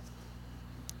 Batgirl.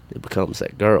 It becomes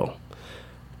that girl.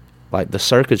 Like, the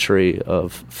circuitry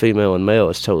of female and male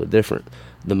is totally different.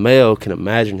 The male can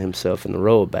imagine himself in the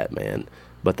role of Batman,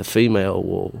 but the female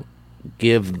will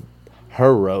give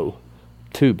her role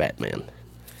to Batman.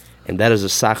 And that is a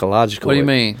psychological... What do you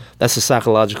mean? That's a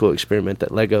psychological experiment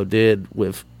that Lego did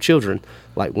with children,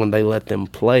 like when they let them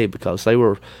play, because they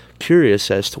were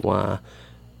curious as to why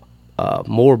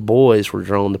more boys were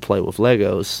drawn to play with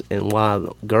Legos and why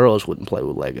girls wouldn't play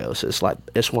with Legos.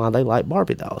 It's why they like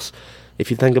Barbie dolls. If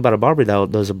you think about a Barbie doll,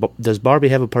 does Barbie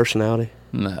have a personality?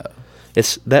 No.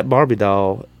 It's that Barbie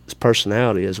doll's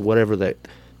personality is whatever that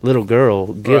little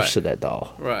girl gives to that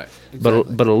doll. Right.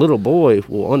 Exactly. But a little boy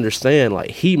will understand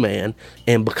like He-Man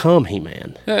and become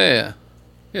He-Man. Yeah.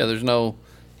 There's no.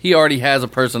 He already has a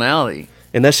personality.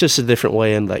 And that's just a different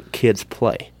way in like kids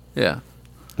play. Yeah.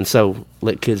 And so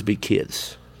let kids be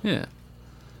kids. Yeah.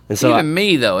 And so even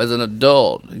me though, as an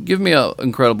adult, give me a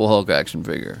Incredible Hulk action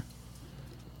figure.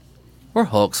 We're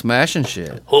Hulk smashing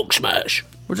shit. Hulk smash.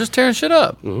 We're just tearing shit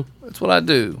up. Mm-hmm. That's what I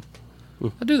do.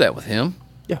 I do that with him.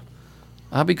 Yeah.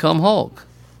 I become Hulk.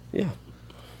 Yeah.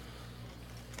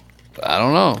 I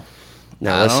don't know.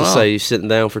 Now let's just say you're sitting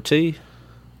down for tea.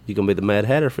 You're gonna be the Mad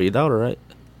Hatter for your daughter, right?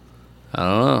 I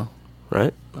don't know.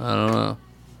 Right? I don't know.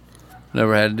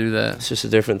 Never had to do that. It's just a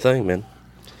different thing, man.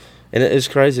 And it's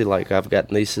crazy. Like I've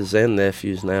got nieces and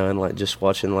nephews now, and like just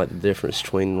watching like the difference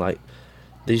between like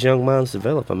these young minds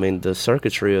develop. I mean, the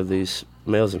circuitry of these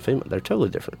males and females, they're totally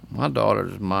different. My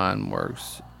daughter's mind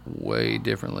works way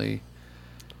differently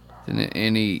than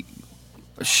any.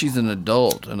 She's an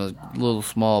adult in a little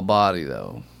small body,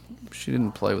 though. She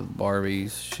didn't play with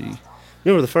Barbies. You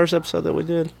remember the first episode that we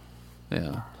did?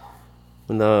 Yeah.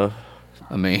 When I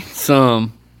mean,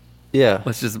 some. Yeah.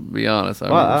 Let's just be honest. I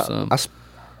remember some.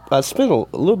 I spent a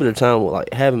little bit of time with,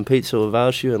 like having pizza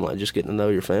without you and like just getting to know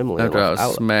your family. After like, I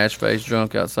was smash face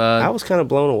drunk outside. I was kind of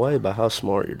blown away by how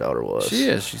smart your daughter was. She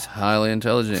is. She's highly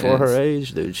intelligent. For her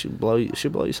age, dude, she'd blow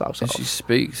your socks off. She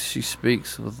speaks. She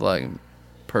speaks with like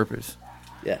purpose.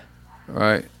 Yeah.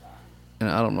 Right. And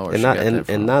I don't know where and she not, got and, that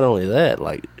from. and not only that,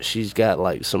 like she's got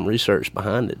like some research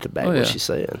behind it to back what she's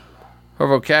saying. Her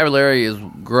vocabulary is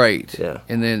great. Yeah.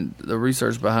 And then the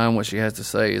research behind what she has to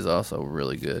say is also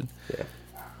really good. Yeah.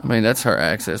 I mean, that's her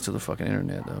access to the fucking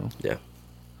internet, though. Yeah.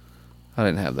 I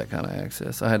didn't have that kind of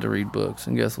access. I had to read books.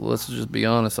 And guess what? Let's just be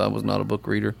honest. I was not a book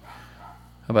reader.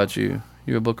 How about you?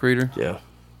 You a book reader? Yeah.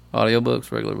 Audio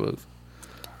books, regular books?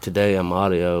 Today I'm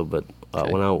audio, but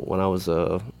Okay. when I was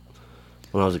a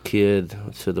kid,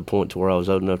 to the point to where I was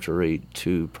old enough to read,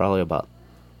 to probably about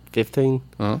 15,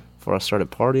 before I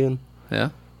started partying, Yeah.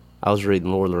 I was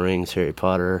reading Lord of the Rings, Harry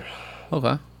Potter.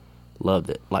 Okay. Loved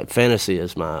it. Like fantasy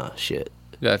is my shit.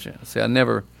 Gotcha. See, I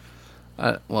never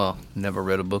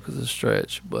read a book as a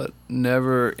stretch, but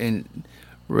never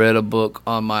read a book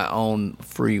on my own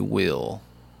free will,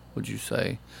 would you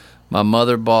say? My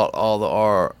mother bought all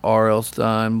the R.L.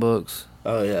 Stein books.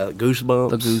 Oh yeah, Goosebumps.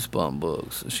 The Goosebump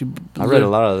books. I read a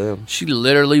lot of them. She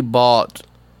literally bought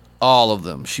all of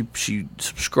them. She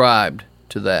subscribed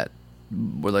to that,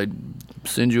 where they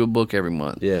send you a book every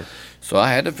month. Yeah. So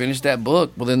I had to finish that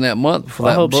book within that month.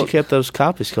 I hope she kept those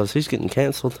copies because he's getting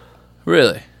canceled.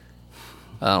 Really?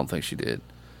 I don't think she did.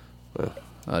 Well,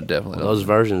 I definitely don't. Those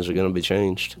versions are going to be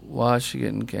changed. Why is she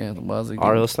getting canceled? Why is he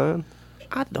R.L. Stein?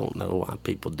 I don't know why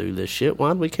people do this shit. Why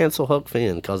did we cancel Huck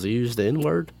Finn? Because he used the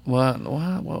N-word? Why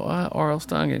R.L.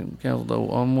 Stein getting canceled though?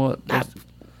 On what? That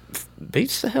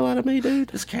beats the hell out of me, dude.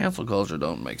 This cancel culture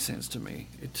don't make sense to me.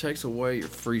 It takes away your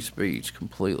free speech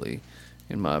completely,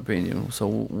 in my opinion.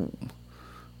 So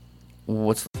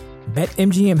what's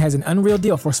BetMGM has an unreal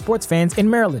deal for sports fans in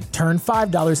Maryland. Turn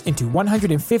 $5 into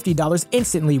 $150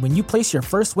 instantly when you place your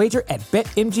first wager at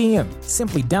BetMGM.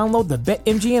 Simply download the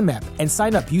BetMGM app and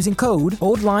sign up using code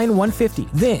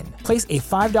OldLine150. Then, place a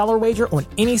 $5 wager on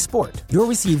any sport. You'll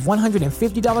receive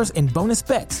 $150 in bonus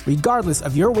bets, regardless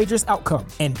of your wager's outcome.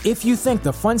 And if you think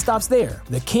the fun stops there,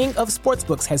 the king of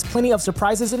sportsbooks has plenty of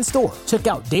surprises in store. Check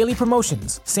out daily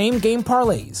promotions, same-game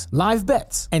parlays, live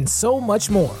bets, and so much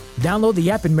more. Download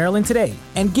the app in Maryland today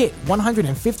and get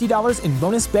 $150 in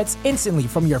bonus bets instantly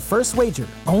from your first wager.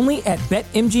 Only at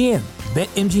BetMGM.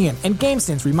 BetMGM and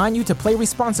GameSense remind you to play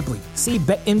responsibly. See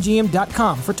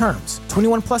BetMGM.com for terms.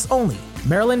 21 plus only.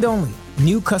 Maryland only.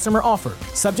 New customer offer.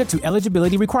 Subject to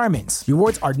eligibility requirements.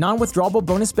 Rewards are non-withdrawable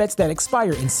bonus bets that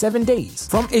expire in 7 days.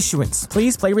 From issuance,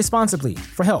 please play responsibly.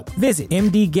 For help, visit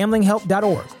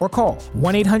mdgamblinghelp.org or call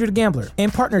 1-800-GAMBLER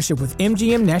in partnership with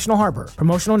MGM National Harbor.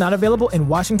 Promotional not available in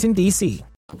Washington, D.C.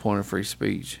 the point of free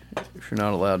speech if you're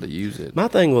not allowed to use it? My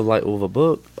thing with a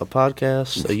book, a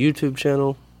podcast, a YouTube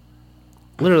channel,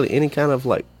 literally any kind of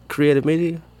like creative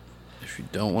media. If you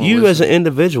don't want to You as an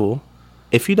individual,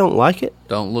 if you don't like it,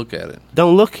 don't look at it.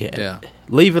 don't look at it.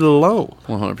 Leave it alone.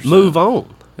 100%. Move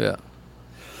on. Yeah.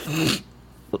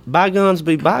 Bygones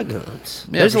be bygones.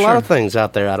 Yeah, There's a for lot sure. of things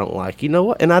out there I don't like. You know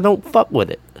what? And I don't fuck with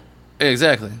it.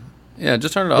 Exactly. Yeah,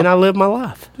 just turn it off. And I live my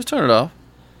life. Just turn it off.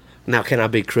 Now, can I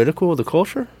be critical of the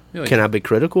culture? Yeah, Can yeah. I be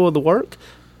critical of the work?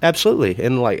 Absolutely.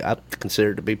 And, like, I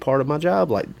consider it to be part of my job,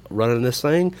 like, running this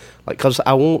thing. Like, because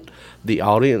I want the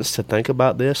audience to think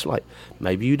about this. Like,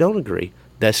 maybe you don't agree.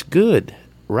 That's good.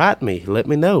 write me. Let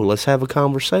me know. Let's have a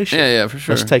conversation. Yeah, for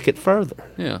sure. Let's take it further.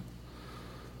 Yeah.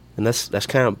 And that's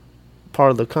kind of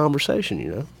part of the conversation, you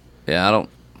know. Yeah, I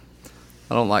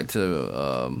don't like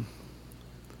to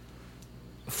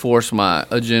force my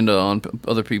agenda on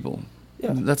other people.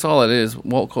 Yeah. That's all it is.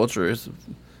 Woke culture is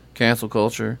cancel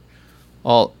culture.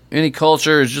 Any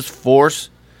culture is just force.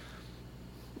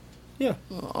 Yeah.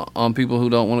 On people who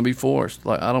don't want to be forced.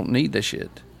 Like, I don't need this shit.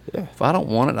 Yeah. If I don't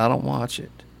want it, I don't watch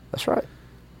it. That's right.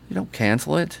 You don't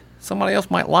cancel it. Somebody else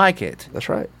might like it. That's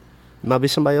right. It might be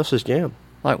somebody else's jam.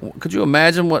 Like, could you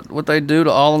imagine what they do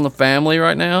to All in the Family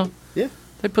right now? Yeah.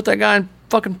 They put that guy in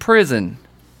fucking prison.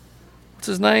 What's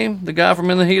his name? The guy from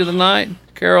In the Heat of the Night?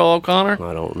 Carol O'Connor?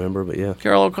 I don't remember, but yeah.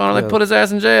 Carol O'Connor. Yeah. They put his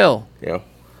ass in jail. Yeah.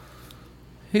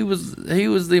 He was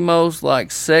the most, like,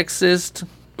 sexist,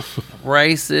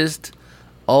 racist,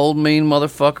 old mean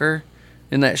motherfucker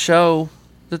in that show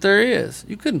that there is.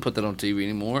 You couldn't put that on TV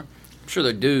anymore. I'm sure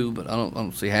they do, but I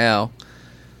don't see how.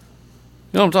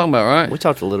 You know what I'm talking about, right? We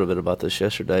talked a little bit about this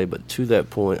yesterday, but to that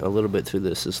point, a little bit to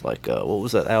this is like, what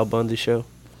was that Al Bundy show?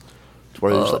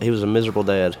 Where he was a miserable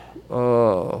dad.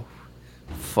 Oh,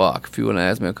 fuck. If you wouldn't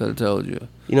ask me, I could have told you.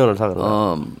 You know what I'm talking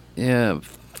about? Yeah.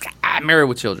 I'm Married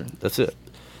with Children. That's it.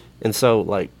 And so,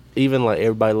 like, even like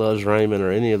Everybody Loves Raymond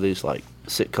or any of these like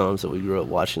sitcoms that we grew up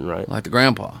watching, right? Like the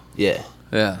grandpa. Yeah.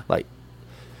 Yeah. Like,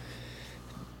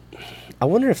 I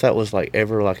wonder if that was like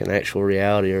ever like an actual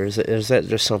reality, or is that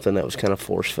just something that was kind of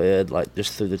force fed, like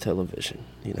just through the television?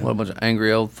 You know, What a bunch of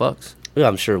angry old fucks. well,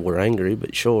 I'm sure we're angry, but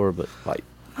like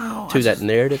that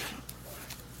narrative.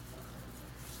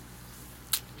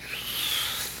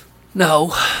 No,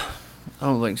 I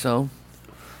don't think so.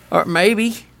 Or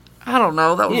maybe. I don't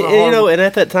know. That was a You hard know, and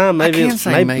at that time, maybe can't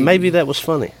say maybe that was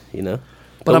funny, you know.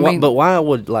 But I mean- but why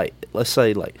would, like, let's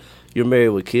say like you're married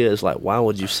with kids, like why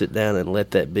would you sit down and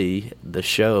let that be the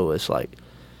show? It's like,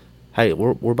 hey,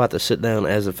 we're about to sit down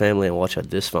as a family and watch a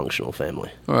dysfunctional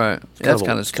family. Right. That's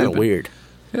kind of stupid. Kind of weird.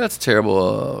 Yeah, that's a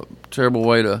terrible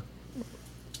way to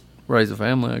raise a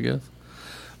family, I guess.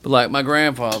 But like my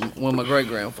grandfather, my great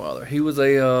grandfather, he was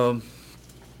one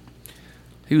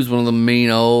of the mean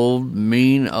old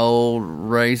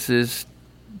racist.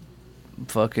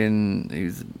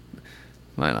 He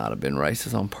might not have been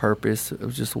racist on purpose. It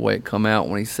was just the way it come out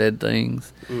when he said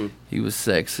things. He was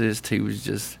sexist. He was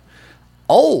just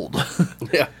old.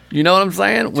 Yeah. You know what I'm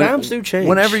saying? Times do change.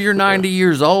 Whenever you're 90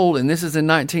 years old, and this is in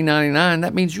 1999,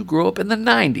 that means you grew up in the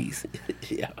 90s.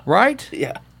 Yeah. Right?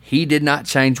 Yeah. He did not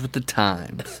change with the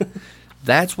times.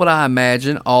 That's what I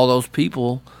imagine all those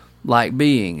people like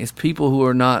being. Is people who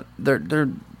are not they're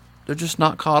just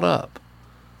not caught up.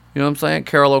 You know what I'm saying?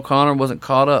 Carol O'Connor wasn't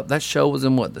caught up. That show was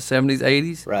in what, the 70s,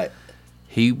 80s? Right.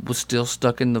 He was still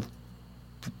stuck in the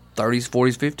 30s,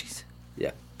 40s, 50s?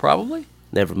 Yeah. Probably.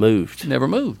 Never moved. Never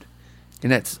moved.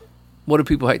 And that's, what do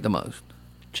people hate the most?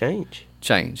 Change.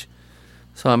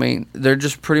 So, I mean, I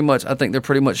think they're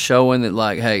pretty much showing that,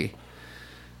 like, hey,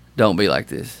 don't be like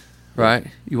this, right?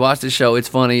 You watch this show, it's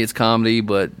funny, it's comedy,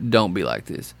 but don't be like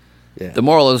this. Yeah. The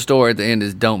moral of the story at the end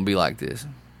is don't be like this.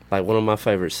 Like, one of my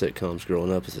favorite sitcoms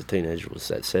growing up as a teenager was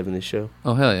that 70s show.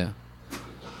 Oh, hell yeah.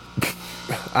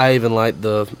 I even like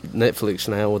the Netflix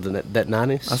now with that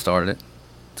 90s. I started it.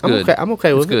 It's good. I'm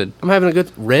okay with It's it. good. I'm having a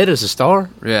good... Red is a star,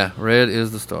 Yeah, Red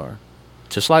is the star.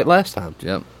 just like last time.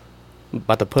 Yep. I'm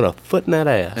about to put a foot in that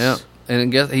ass. Yep.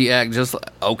 And guess he acted just like,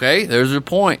 okay, there's your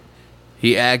point.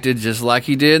 He acted just like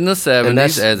he did in the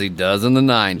 70s as he does in the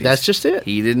 90s. That's just it.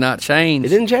 He did not change. It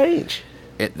didn't change.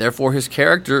 Therefore, his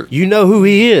character... You know who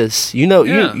he is. You know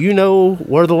Yeah. you know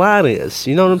where the line is.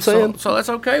 You know what I'm saying? So that's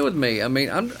okay with me. I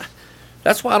mean,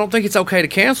 that's why I don't think it's okay to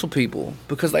cancel people,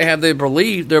 because they have their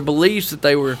beliefs that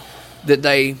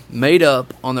they made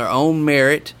up on their own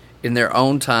merit in their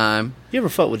own time. You ever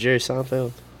fuck with Jerry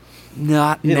Seinfeld? You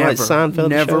Never. didn't like Seinfeld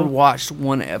Never show? watched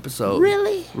one episode.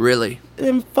 Really? Really. You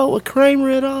didn't fuck with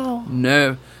Kramer at all?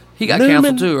 No. He got Newman?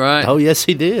 canceled too, right? Oh, yes,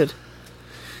 he did.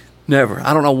 Never.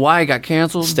 I don't know why he got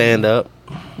canceled. Stand up.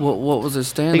 What was his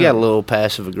stand-up? He got a little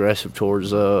passive aggressive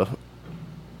towards a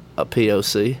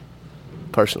POC,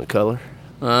 person of color.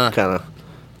 Kind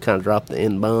of dropped the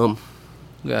N-bomb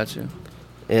Gotcha.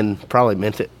 and probably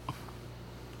meant it.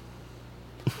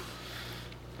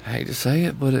 I hate to say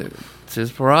it, but it's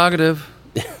his prerogative.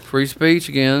 Free speech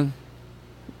again.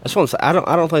 I just want to say I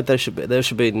don't think there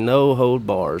should be no hold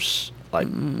bars. Like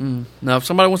Now, if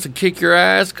somebody wants to kick your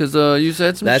ass because you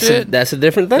said some shit, that's a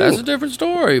different thing. that's a different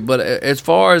story. But as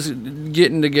far as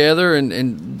getting together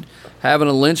and having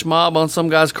a lynch mob on some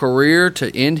guy's career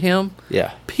to end him,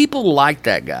 Yeah. people like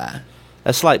that guy.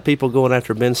 That's like people going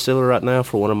after Ben Stiller right now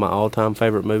for one of my all-time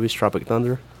favorite movies, Tropic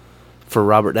Thunder. for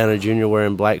Robert Downey Jr.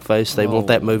 wearing blackface. They want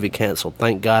that movie canceled.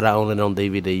 Thank God I own it on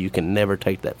DVD. You can never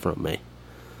take that from me.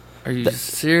 Are you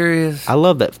serious? I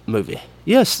love that movie.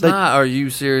 Yes. Are you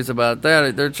serious about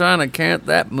that? They're trying to cancel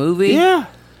that movie? Yeah.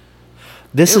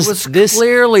 This is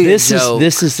clearly a joke.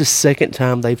 This is the second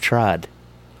time they've tried.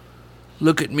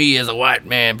 Look at me as a white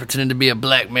man, pretending to be a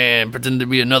black man, pretending to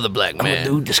be another black man. I'm a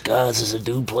dude disguised as a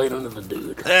dude playing another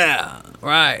dude. Yeah,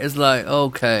 right. It's like,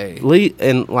 okay.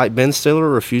 Ben Stiller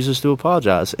refuses to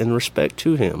apologize in respect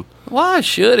to him. Why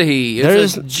should he?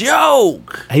 It's a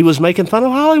joke. He was making fun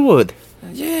of Hollywood.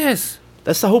 Yes.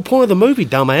 That's the whole point of the movie,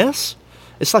 dumbass.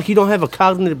 It's like you don't have a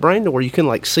cognitive brain to where you can,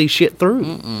 like, see shit through.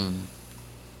 Mm-mm.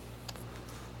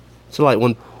 So, like,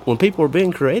 when people are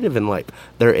being creative and, like,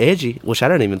 they're edgy, which I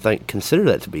don't even consider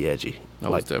that to be edgy.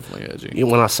 That was definitely edgy. You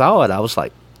know, when I saw it, I was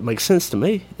like, it makes sense to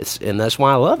me. And that's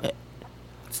why I love it.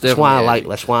 That's why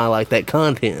I like that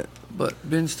content. But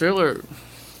Ben Stiller,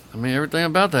 I mean, everything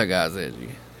about that guy's edgy.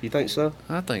 You think so?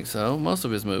 I think so. Most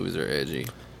of his movies are edgy,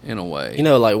 in a way. You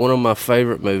know, like, one of my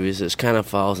favorite movies that kind of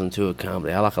falls into a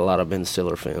comedy. I like a lot of Ben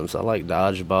Stiller films. I like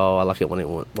Dodgeball. I like it when it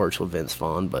works with Vince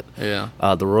Vaughn. But yeah,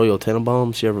 The Royal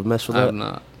Tenenbaums, you ever mess with that? I have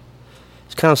not.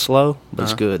 It's kind of slow, but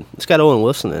it's good. It's got Owen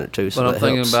Wilson in it, too, so but I'm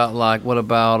thinking about, like, what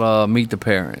about Meet the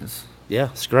Parents? Yeah,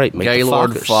 it's great.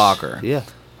 Gaylord Fokker. Yeah.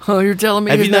 Oh, you're telling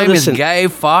me his name is Gay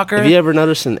Fokker? Have you ever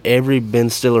noticed in every Ben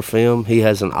Stiller film, he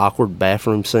has an awkward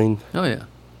bathroom scene? Oh, yeah.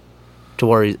 To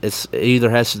where it either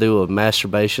has to do with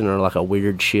masturbation or, like, a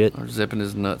weird shit. Or zipping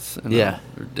his nuts in or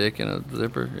dick in a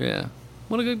zipper. Yeah.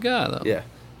 What a good guy, though. Yeah.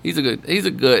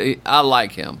 I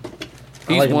like him.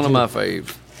 He's one of my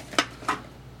faves.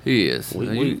 He is.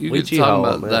 You get talking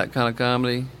about that kind of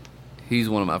comedy, he's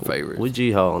one of my favorites. We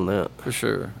G-Haul on that. For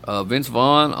sure. Vince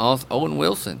Vaughn, also Owen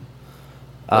Wilson.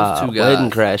 Those two guys. Wedding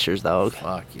Crashers, dog.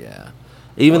 Fuck yeah.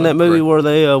 Even that movie where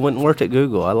they went and worked at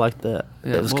Google, I liked that.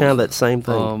 Yeah, it was kind of that same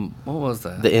thing. What was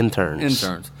that? The Interns. It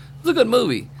was a good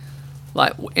movie.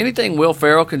 Like, anything Will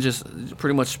Ferrell can just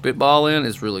pretty much spitball in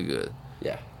is really good.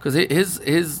 Yeah. Because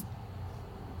his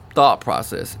thought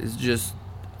process is just,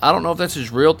 I don't know if that's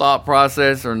his real thought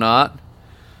process or not,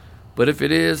 but if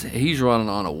it is, he's running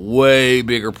on a way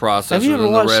bigger processor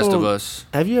than the rest of us.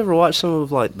 Have you ever watched some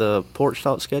of, like, the Porch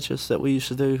Talk sketches that we used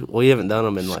to do? We haven't done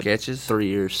them in, like, sketches? 3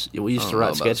 years. We used to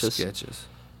write sketches. Sketches.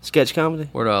 Sketch comedy?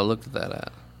 Where do I look at that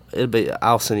at?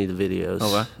 I'll send you the videos.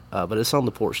 Okay. But it's on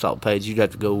the Porch Talk page. You'd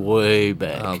have to go way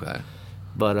back. Okay.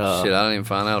 But shit, I didn't even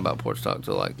find out about Porch Talk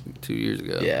until like 2 years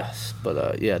ago. Yes,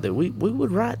 but we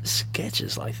would write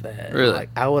sketches like that. Really? Like,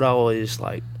 I would always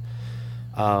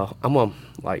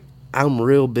I'm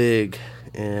real big,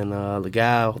 and the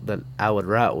guy that I would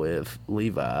write with,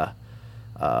 Levi,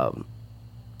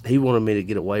 he wanted me to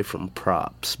get away from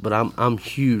props, but I'm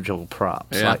huge on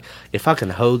props. Yeah. Like, if I can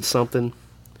hold something,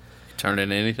 turn it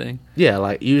into anything. Yeah,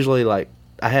 like usually, like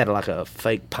I had like a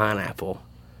fake pineapple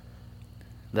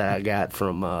that I got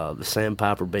from the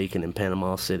Sandpiper Beacon in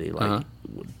Panama City. Like,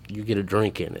 you get a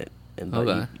drink in it, and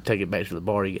you take it back to the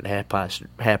bar. You get half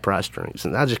price drinks,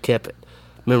 and I just kept it,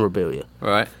 memorabilia.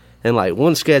 Right. And like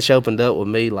one sketch opened up with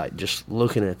me like just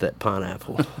looking at that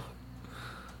pineapple,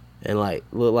 and like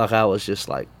looked like I was just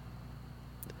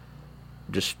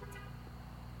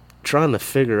trying to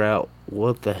figure out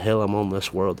what the hell I'm on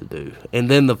this world to do. And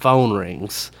then the phone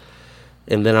rings,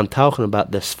 and then I'm talking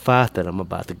about this fight that I'm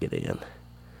about to get in.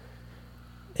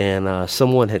 And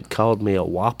someone had called me a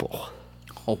whopple.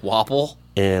 A whopple?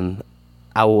 And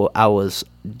I was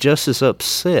just as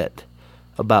upset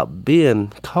about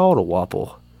being called a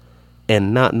whopple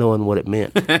and not knowing what it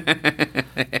meant.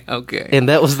 Okay. And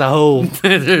that was the whole...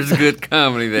 There's good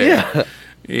comedy there. Yeah.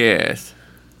 Yes.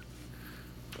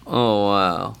 Oh,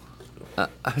 wow.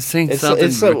 I've seen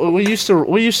something... we used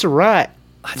to write...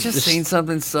 I just seen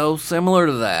something so similar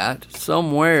to that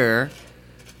somewhere...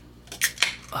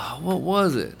 what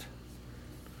was it?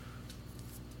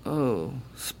 Oh,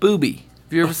 Spooby.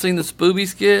 Have you ever seen the Spooby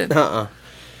skit?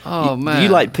 Oh, man. Do you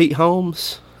like Pete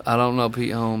Holmes? I don't know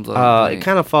Pete Holmes. It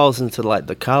kind of falls into, like,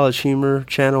 the College Humor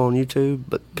channel on YouTube.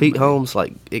 But Pete Holmes,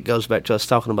 like, it goes back to us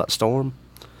talking about Storm.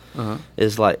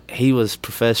 Is like, he was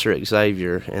Professor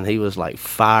Xavier, and he was, like,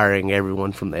 firing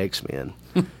everyone from the X-Men.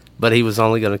 But he was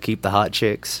only going to keep the hot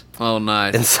chicks. Oh,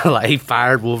 nice. And so, like, he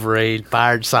fired Wolverine,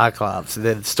 fired Cyclops, and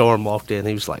then Storm walked in.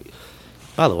 He was like,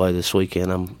 by the way, this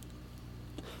weekend,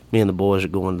 me and the boys are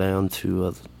going down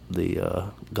to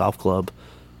the golf club,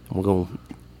 and we're going to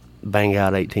bang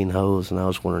out 18 holes, and I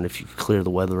was wondering if you could clear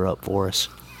the weather up for us.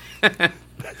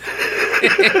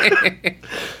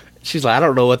 She's like, I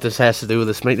don't know what this has to do with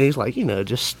this meeting. He's like,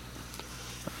 just...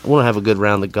 I want to have a good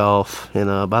round of golf,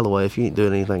 and by the way, if you ain't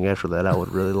doing anything after that, I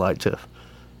would really like to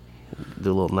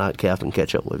do a little nightcap and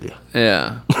catch up with you.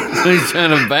 Yeah. He's trying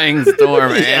to bang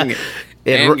Storm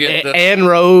and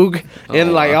Rogue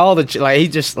and like all the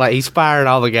he's firing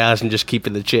all the guys and just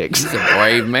keeping the chicks. He's a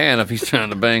brave man if he's trying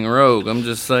to bang Rogue. I'm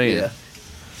just saying. Yeah.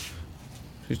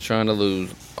 He's trying to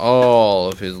lose all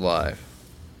of his life.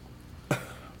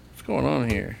 What's going on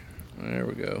here? There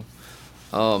we go.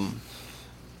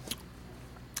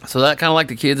 So that kind of like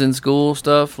the kids in school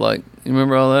stuff. Like, you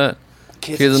remember all that?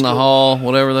 Kids in the hall,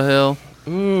 whatever the hell. I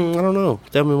don't know.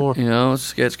 Tell me more. You know, it's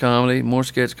sketch comedy, more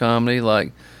sketch comedy.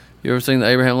 Like, you ever seen the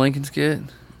Abraham Lincoln skit?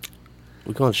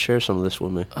 We're going to share some of this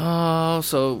with me. Oh,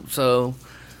 so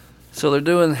they're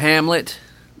doing Hamlet.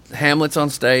 Hamlet's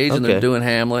on stage, and they're doing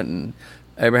Hamlet, and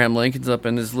Abraham Lincoln's up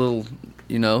in his little,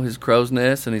 his crow's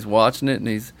nest, and he's watching it,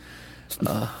 and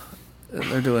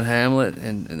they're doing Hamlet,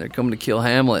 and they're coming to kill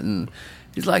Hamlet, and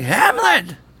he's like,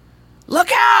 Hamlet, look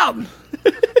out!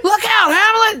 Look out,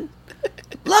 Hamlet!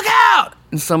 Look out!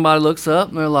 And somebody looks up,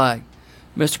 and they're like,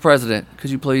 Mr. President, could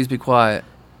you please be quiet?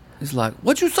 He's like,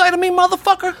 what you say to me,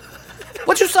 motherfucker?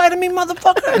 What you say to me,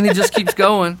 motherfucker? And he just keeps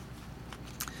going.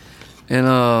 And,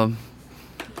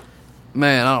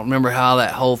 man, I don't remember how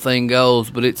that whole thing goes,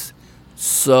 but it's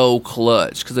so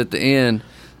clutch. Because at the end,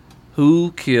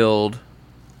 who killed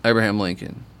Abraham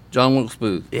Lincoln? John Wilkes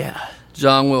Booth. Yeah.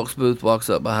 John Wilkes Booth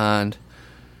walks up behind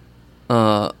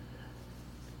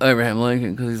Abraham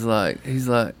Lincoln because he's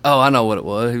like, oh, I know what it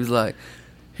was. He was like,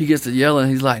 he gets to yelling.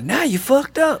 He's like, now you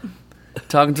fucked up.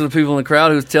 Talking to the people in the crowd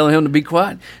who was telling him to be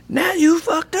quiet. Now you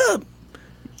fucked up.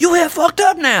 You have fucked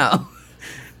up now.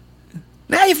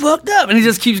 Now you fucked up. And he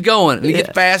just keeps going. And he gets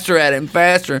faster at it and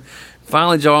faster.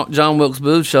 Finally, John Wilkes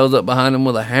Booth shows up behind him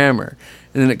with a hammer.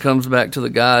 And then it comes back to the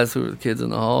guys who were the kids in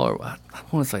the hall. Or I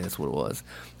want to say that's what it was.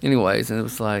 Anyways, and it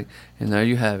was like, and there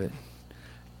you have it.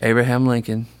 Abraham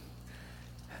Lincoln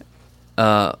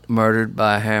murdered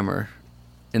by a hammer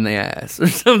in the ass or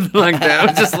something like that.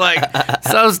 It was just like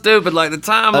so stupid. Like the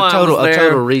timeline was there. A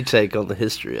total retake on the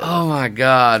history of it. Oh my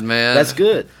God, man. That's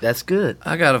good. That's good.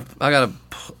 I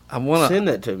want to send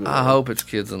that to me. I hope it's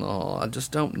Kids in the Hall. I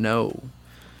just don't know.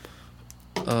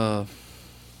 But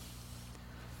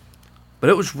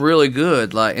it was really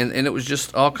good. Like, and it was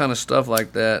just all kind of stuff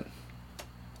like that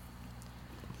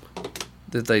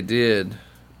they did.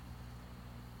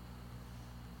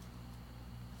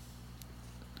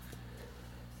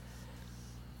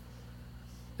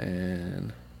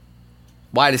 And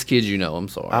Whitest Kids You Know. I'm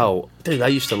sorry. Oh, dude, I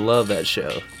used to love that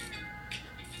show.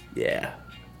 Yeah.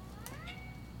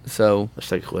 So let's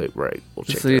take a quick break. We'll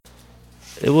check it.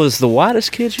 It was the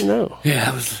Whitest Kids You Know.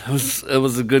 Yeah, it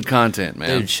was a good content,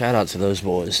 man. Dude, shout out to those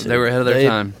boys. Dude. They were ahead of their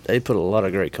time. They put a lot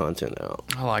of great content out.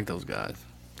 I like those guys.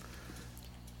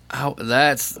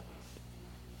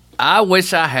 I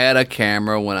wish I had a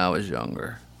camera when I was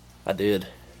younger. I did.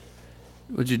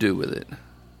 What'd you do with it?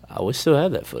 We still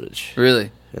have that footage.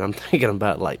 Really? And I'm thinking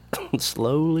about, like,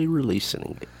 slowly releasing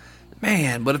it.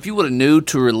 Man, but if you would have knew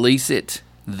to release it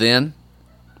then,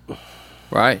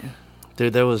 right?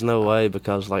 Dude, there was no way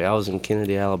because, like, I was in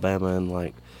Kennedy, Alabama, and,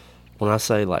 like, when I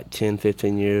say, like, 10,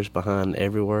 15 years behind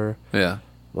everywhere, yeah,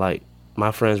 like,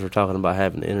 my friends were talking about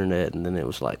having the internet, and then it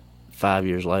was, like, 5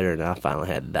 years later, and I finally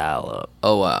had to dial up.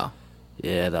 Oh, wow.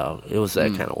 Yeah, dog. It was that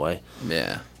kind of way.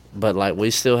 Yeah. But, like,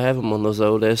 we still have them on those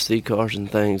old SD cards and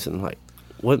things, and, like,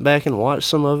 went back and watched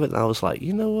some of it, and I was like,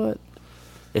 you know what?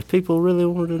 If people really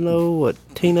wanted to know what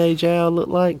Teenage Al looked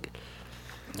like,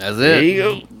 that's it. There you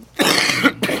go.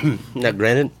 Now,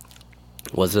 granted,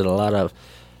 was it a lot of,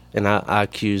 and I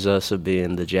accuse us of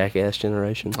being the jackass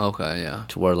generation. Okay, yeah.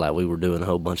 To where, like, we were doing a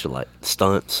whole bunch of, like,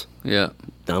 stunts. Yeah.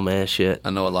 Dumbass shit. I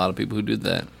know a lot of people who did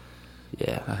that.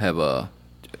 Yeah. I have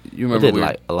you remember we did,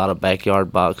 like, a lot of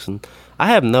backyard boxing. I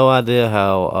have no idea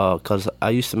how, because I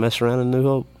used to mess around in New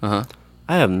Hope. Uh-huh.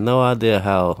 I have no idea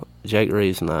how Jake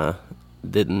Reeves and I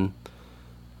didn't.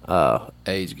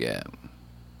 Age gap.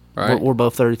 Right? We're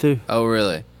both 32. Oh,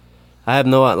 really? I have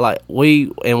no, like,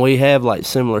 we have, like,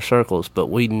 similar circles, but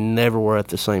we never were at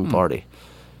the same party.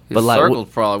 His but, like, circles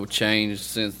probably changed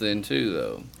since then, too,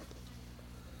 though.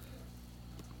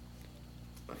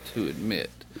 To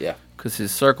admit. Yeah. Because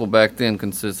his circle back then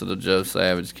consisted of Joe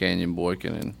Savage, Canyon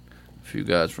Boykin, and a few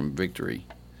guys from Victory.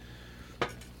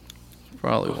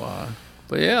 Probably why.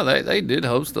 But, yeah, they did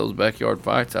host those backyard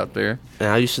fights out there. And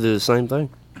I used to do the same thing.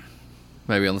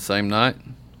 Maybe on the same night?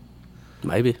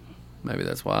 Maybe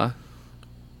that's why.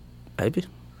 Maybe.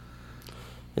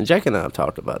 And Jake and I have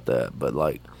talked about that, but,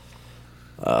 like,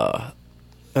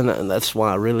 and that's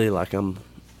why I really, like, I'm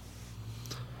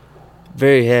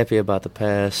very happy about the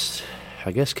past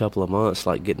I guess, couple of months,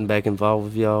 like getting back involved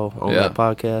with y'all on Yeah. that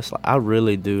podcast. Like, I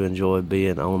really do enjoy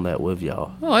being on that with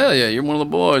y'all. Oh, hell yeah. You're one of the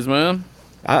boys, man.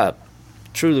 I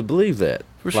truly believe that.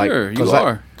 For sure. You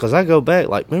are. Because I go back,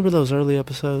 like, remember those early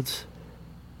episodes?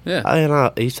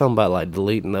 Yeah. He's talking about, like,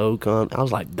 deleting the old content. I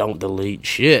was like, don't delete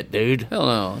shit, dude. Hell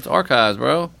no. It's archives,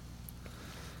 bro.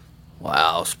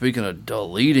 Wow. Speaking of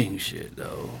deleting shit,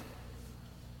 though.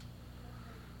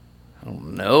 I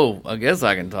don't know. I guess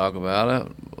I can talk about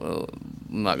it. Well,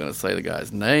 I'm not going to say the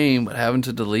guy's name, but having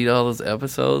to delete all those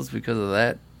episodes because of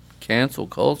that cancel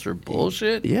culture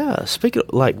bullshit. Yeah, speaking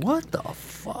of, like, What the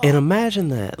fuck? and imagine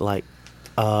that, like,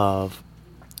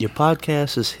 your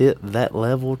podcast has hit that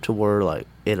level to where, like,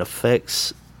 it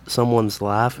affects someone's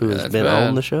life who Yeah, has that's been bad.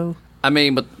 on the show. I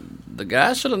mean, but the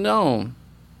guy should have known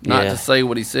not Yeah. to say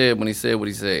what he said when he said what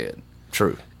he said.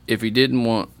 True. If he didn't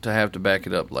want to have to back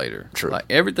it up later. True. Like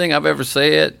everything I've ever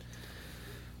said,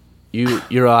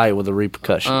 You're all right with the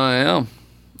repercussion. I am.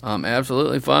 I'm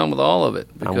absolutely fine with all of it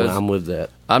because I'm with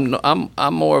that.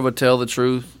 I'm more of a tell the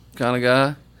truth kind of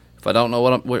guy. If I don't know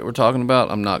what we're talking about,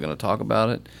 I'm not going to talk about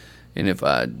it. And if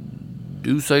I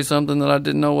do say something that I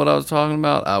didn't know what I was talking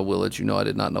about, I will let you know I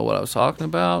did not know what I was talking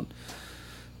about.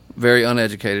 Very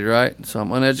uneducated, right? So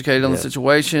I'm uneducated on the Yeah.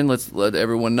 situation. Let's let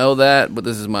everyone know that. But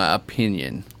this is my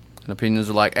opinion. And opinions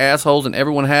are like assholes, and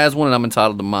everyone has one, and I'm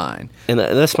entitled to mine. And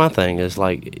that's my thing is,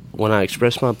 like, when I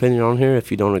express my opinion on here, if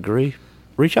you don't agree,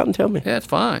 reach out and tell me. Yeah, it's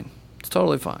fine. It's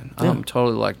totally fine. Yeah. I'm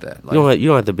totally like that. Like, You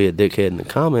don't have to be a dickhead in the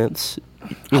comments.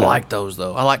 I like those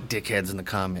though. I like dickheads in the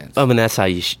comments. I mean, that's how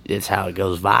it's how it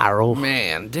goes viral.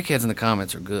 Man, dickheads in the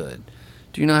comments are good.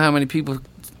 Do you know how many people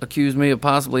accuse me of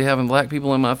possibly having black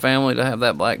people in my family to have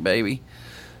that black baby?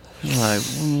 Like,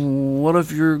 what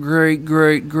if your great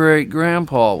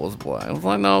grandpa was black? I was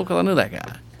like, no, because I knew that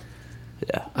guy.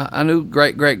 Yeah. I knew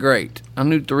great. I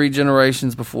knew 3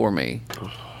 generations before me.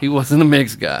 He wasn't a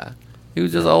mixed guy. He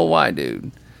was just an old white dude.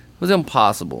 It was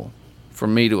impossible for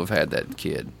me to have had that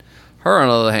kid. Her, on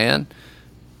the other hand,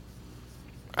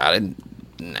 I didn't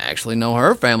actually know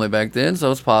her family back then,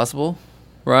 so it's possible,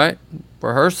 right?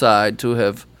 For her side to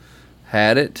have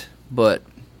had it, but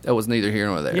that was neither here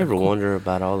nor there. You ever wonder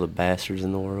about all the bastards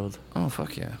in the world? Oh,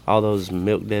 fuck yeah. All those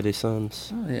milk daddy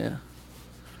sons? Oh, yeah.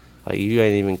 Like, you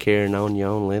ain't even carrying on your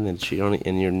own lineage,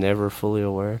 and you're never fully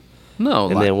aware. No,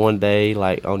 And like, then one day,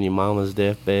 like, on your mama's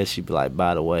deathbed, she'd be like,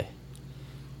 by the way,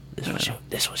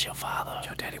 this was your father.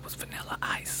 your daddy was Vanilla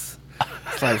Ice.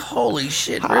 It's like, holy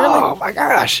shit, really? Oh, my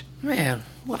gosh. Man,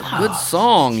 what a good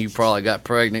song you probably got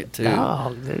pregnant to.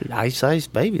 Oh, dude, Ice Ice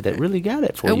Baby, that really got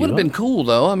it for you. It would have been cool,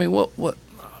 though. I mean, what?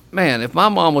 Man, if my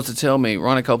mom was to tell me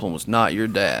Ronnie Copeland was not your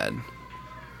dad,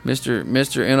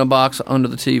 Mr. in a box under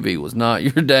the TV was not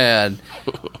your dad,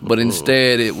 but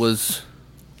instead it was,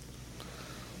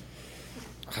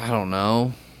 I don't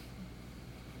know,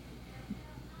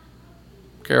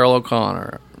 Carol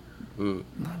O'Connor.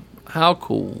 How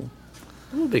cool.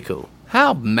 It would be cool.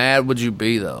 How mad would you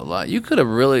be, though? Like, you could have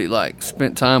really, like,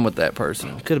 spent time with that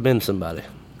person. Could have been somebody.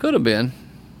 Could have been.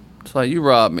 It's like, you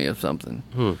robbed me of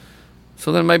something.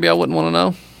 So then maybe I wouldn't want to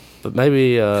know. But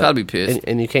maybe... I'd be pissed.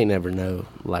 And you can't never know.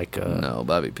 Like, No,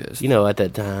 but I'd be pissed. you know, at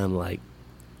that time, like,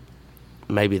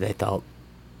 maybe they thought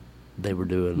they were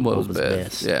doing what was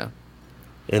best. Yeah.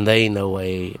 And they ain't no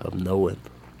way of knowing,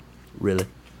 really.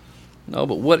 No,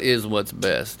 but what's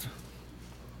best?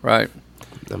 Right?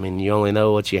 I mean, you only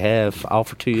know what you have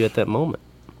offered to you at that moment.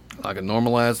 Like a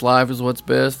normalized life is what's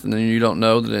best, and then you don't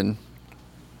know that in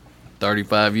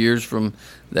 35 years from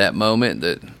that moment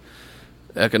that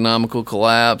economical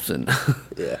collapse and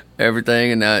Yeah.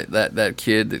 everything, and now that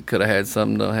kid that could have had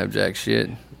something don't have jack shit.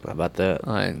 How about that?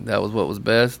 That was what was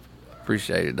best.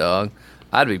 Appreciate it, dog.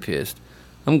 I'd be pissed.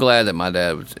 I'm glad that my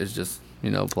dad is just,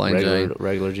 plain Jane.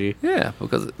 Regular G. Yeah,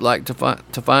 because like to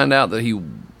find out that he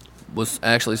was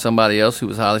actually somebody else who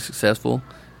was highly successful,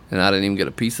 and I didn't even get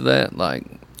a piece of that. Like,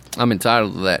 I'm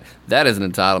entitled to that. That is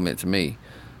an entitlement to me.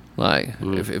 Like,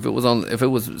 if it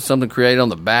was something created on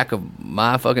the back of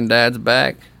my fucking dad's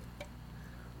back,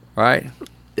 right?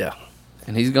 Yeah.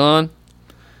 And he's gone.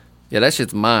 Yeah, that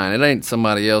shit's mine. It ain't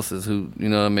somebody else's who, you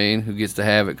know what I mean, who gets to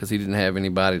have it because he didn't have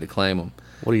anybody to claim him.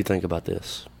 What do you think about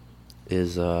this?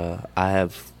 I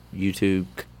have YouTube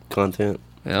content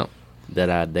Yeah. that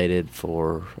I dated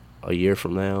for a year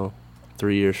from now,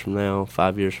 3 years from now,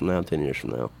 5 years from now, 10 years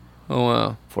from now, Oh,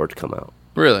 wow. for it to come out.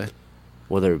 Really?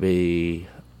 Whether it be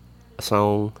a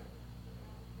song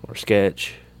or a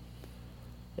sketch,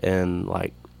 and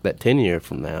like that 10 year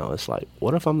from now, it's like,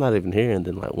 what if I'm not even here, and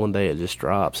then like one day it just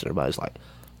drops and everybody's like,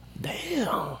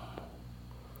 damn,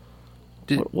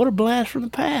 what a blast from the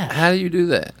past. How do you do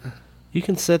that? You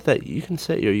can set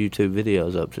your YouTube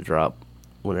videos up to drop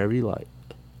whenever you like.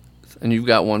 And you've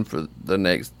got one for the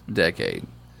next decade.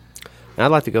 And I'd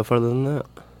like to go further than that.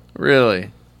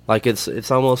 Really? Like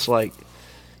it's almost like,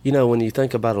 when you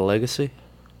think about a legacy.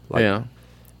 Like, yeah.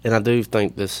 And I do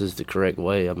think this is the correct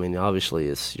way. I mean, obviously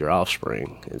it's your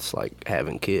offspring. It's like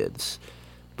having kids.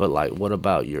 But like, what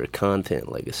about your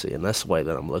content legacy? And that's the way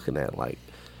that I'm looking at. Like,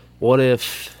 what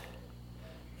if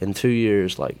in 2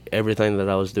 years, like everything that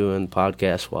I was doing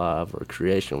podcast-wise or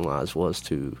creation-wise was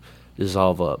to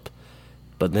dissolve up,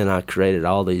 but then I created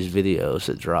all these videos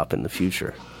that drop in the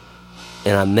future,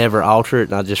 and I never alter it,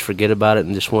 and I just forget about it,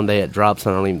 and just one day it drops,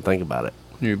 and I don't even think about it.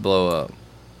 You blow up.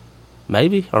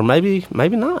 Maybe, or maybe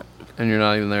not. And you're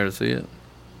not even there to see it?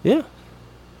 Yeah.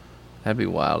 That'd be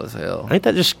wild as hell. Ain't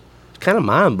that just kind of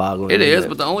mind-boggling? It is,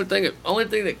 but the only thing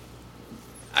that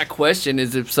I question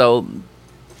is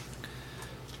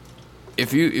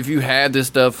if you had this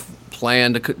stuff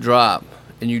planned to drop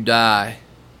and you die,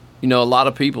 a lot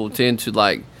of people tend to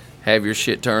like have your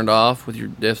shit turned off with your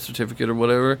death certificate or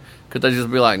whatever, because they just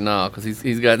be like, no, because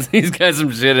he's got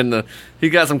some shit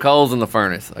he's got some coals in the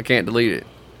furnace. I can't delete it.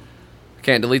 I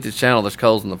can't delete this channel. There's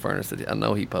coals in the furnace that I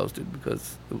know he posted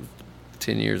because it was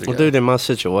 10 years ago. Well, dude, in my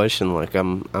situation, like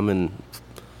I'm in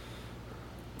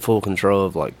full control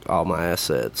of like all my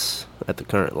assets at the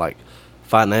current, like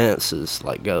finances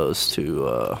like goes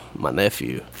to my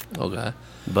nephew. Okay.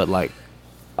 But like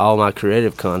all my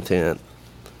creative content,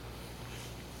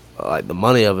 like the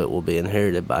money of it will be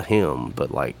inherited by him,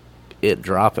 but like it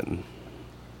dropping,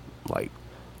 like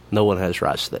no one has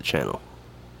rights to that channel.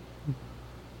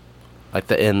 Like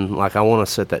I want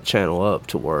to set that channel up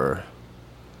to where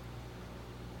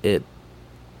it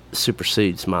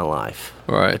supersedes my life.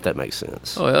 Right. If that makes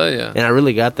sense. Oh, hell yeah. And I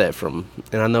really got that from,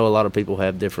 and I know a lot of people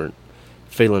have different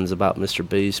feelings about Mr.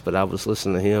 Beast, but I was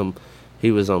listening to him.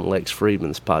 He was on Lex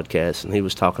Friedman's podcast, and he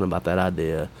was talking about that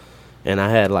idea. And I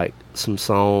had like some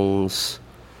songs,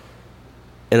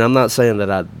 and I'm not saying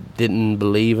that I didn't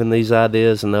believe in these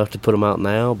ideas enough to put them out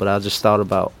now, but I just thought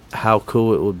about how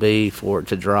cool it would be for it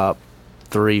to drop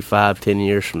 3, 5, 10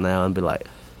 years from now and be like,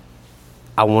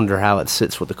 I wonder how it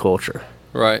sits with the culture.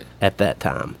 Right. At that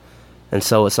time. And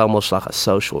so it's almost like a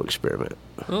social experiment.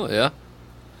 Oh, yeah.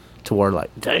 To where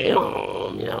like,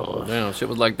 damn, Damn, shit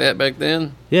was like that back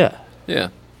then? Yeah. Yeah.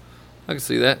 I can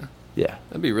see that. Yeah.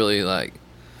 That'd be really like...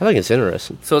 I think it's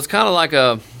interesting. So it's kind of like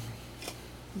a...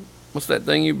 What's that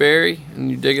thing you bury and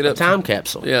you dig it up? A time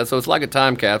capsule. Yeah, so it's like a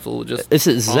time capsule. It's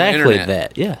exactly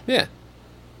that, yeah. Yeah.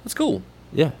 That's cool.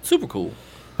 Yeah. Super cool.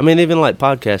 I mean, even like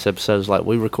podcast episodes like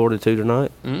we recorded 2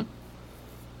 tonight. Mm-hmm.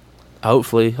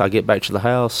 Hopefully, I get back to the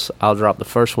house. I'll drop the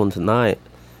first one tonight.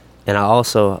 And I'll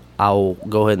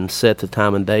go ahead and set the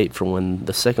time and date for when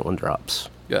the second one drops.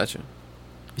 Gotcha.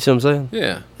 You see what I'm saying?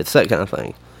 Yeah. It's that kind of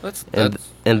thing. That's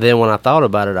and then when I thought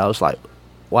about it, I was like,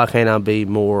 why can't I be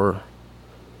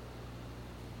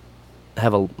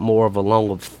have a more of a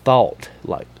longer thought,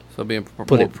 like so being more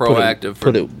proactive.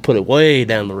 Put it way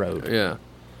down the road. Yeah.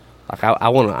 Like I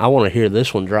want to hear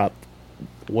this one drop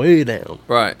way down.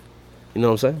 Right. You know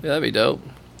what I'm saying? Yeah, that'd be dope.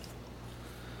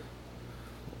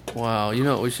 Wow, you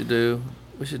know what we should do?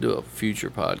 We should do a future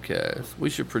podcast. We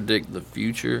should predict the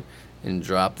future and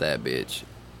drop that bitch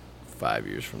 5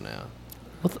 years from now.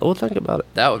 We'll think about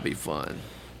it. That would be fun.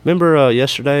 Remember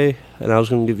yesterday, and I was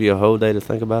going to give you a whole day to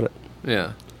think about it?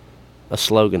 Yeah. A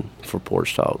slogan for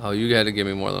Porch Talk. Oh, you had to give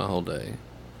me more than a whole day.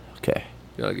 Okay.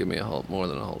 You got to give me more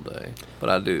than a whole day. But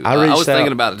I do. I was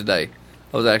thinking about it today.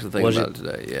 I was actually thinking about it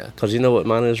today, yeah. Because you know what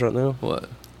mine is right now? What?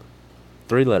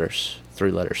 3 letters.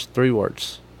 3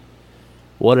 words.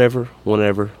 Whatever,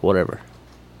 whenever, whatever.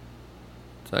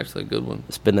 It's actually a good one.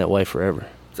 It's been that way forever.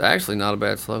 It's actually not a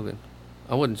bad slogan.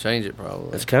 I wouldn't change it,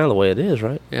 probably. It's kind of the way it is,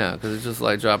 right? Yeah, because it's just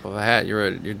like drop of a hat.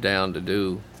 You're down to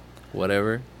do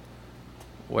whatever,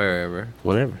 wherever,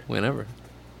 whenever.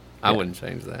 I wouldn't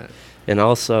change that. And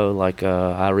also, like,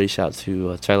 I reached out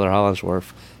to Taylor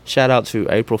Hollingsworth. Shout out to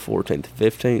April 14th and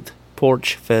 15th,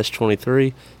 Porch Fest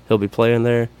 23. He'll be playing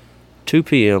there, 2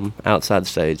 p.m. outside the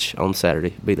stage on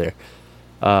Saturday. Be there.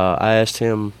 I asked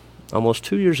him almost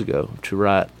 2 years ago to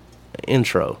write an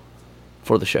intro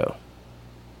for the show.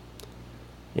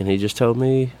 And he just told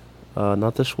me,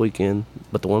 not this weekend,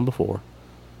 but the one before,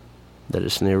 that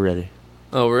it's near ready.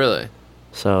 Oh, really?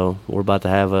 So we're about to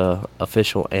have a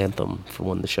official anthem for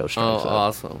when the show starts. Oh,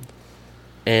 awesome.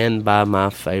 And by my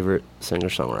favorite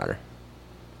singer-songwriter.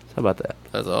 How about that?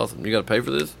 That's awesome. You got to pay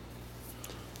for this?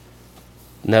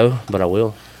 No, but I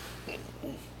will.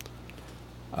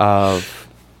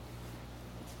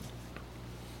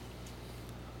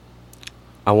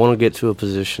 I want to get to a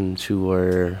position to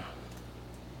where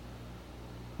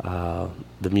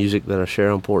the music that I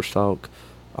share on Porch Talk,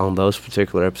 on those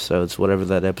particular episodes, whatever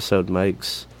that episode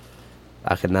makes,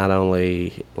 I can not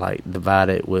only like divide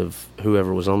it with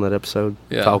whoever was on that episode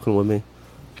talking with me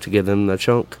to give them their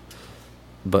chunk,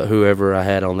 but whoever I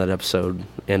had on that episode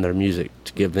and their music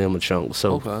to give them a chunk.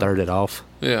 So third it off.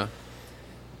 Yeah.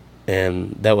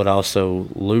 And that would also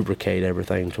lubricate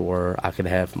everything to where I could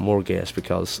have more guests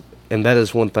because, and that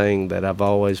is one thing that I've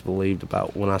always believed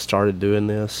about when I started doing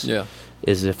this. Yeah.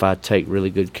 Is if I take really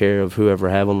good care of whoever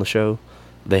I have on the show,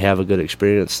 they have a good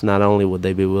experience. Not only would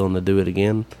they be willing to do it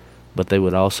again, but they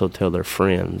would also tell their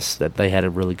friends that they had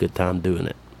a really good time doing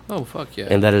it. Oh, fuck yeah.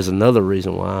 And that is another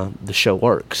reason why the show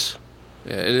works.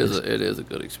 Yeah, it is a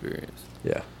good experience.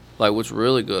 Yeah. Like, what's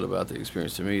really good about the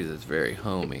experience to me is it's very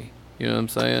homey. You know what I'm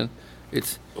saying?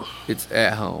 It's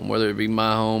at home, whether it be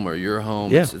my home or your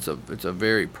home. Yeah. It's a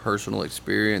very personal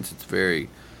experience. It's very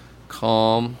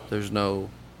calm. There's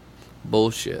no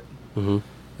bullshit. Mm-hmm.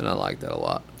 And I like that a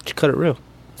lot. You cut it real.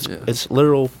 It's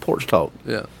literal porch talk.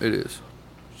 Yeah, it is.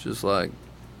 It's just like,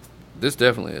 this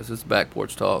definitely is. It's back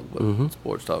porch talk, but it's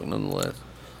porch talk nonetheless.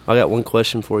 I got one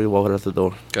question for you walking out the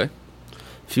door. Okay.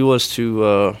 If you was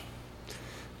to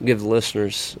give the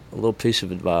listeners a little piece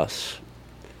of advice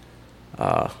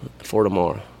for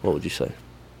tomorrow, what would you say?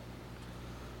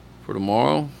 For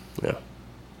tomorrow? Yeah.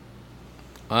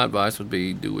 My advice would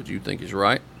be do what you think is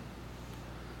right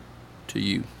to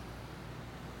you.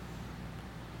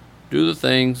 Do the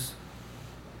things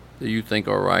that you think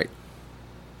are right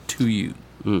to you.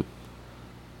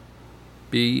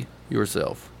 Be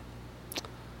yourself.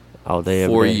 All day,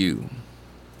 every for day. you.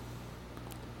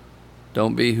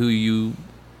 Don't be who you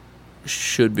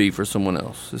should be for someone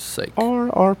else's sake.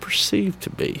 Or are perceived to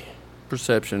be.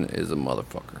 Perception is a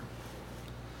motherfucker.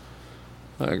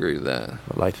 I agree with that.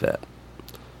 I like that.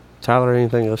 Tyler,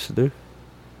 anything else to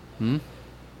do?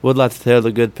 Would like to tell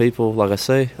the good people, like I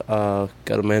say, go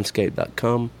to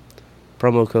manscaped.com,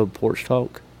 promo code Porch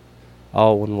Talk,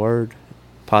 all one word,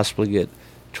 possibly get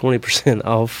 20%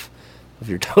 off of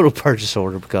your total purchase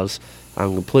order because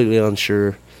I'm completely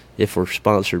unsure if we're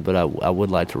sponsored, but I would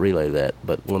like to relay that.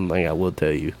 But one thing I will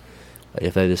tell you,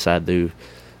 if they decide to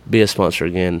be a sponsor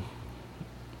again,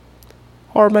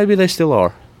 or maybe they still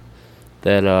are,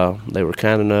 that they were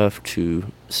kind enough to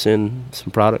send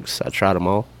some products. I tried them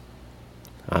all.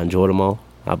 I enjoyed them all.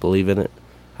 I believe in it.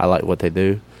 I like what they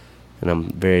do. And I'm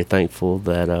very thankful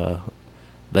that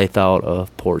they thought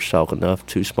of Porch Talk enough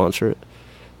to sponsor it.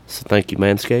 So thank you,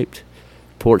 Manscaped.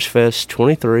 Porch Fest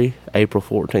 23, April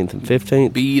 14th and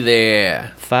 15th. Be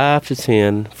there. 5 to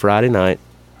 10, Friday night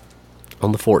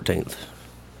on the 14th.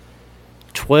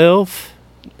 12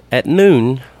 at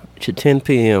noon to 10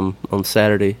 p.m. on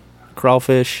Saturday.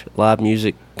 Crawfish, live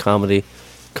music, comedy.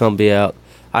 Come be out.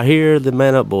 I hear the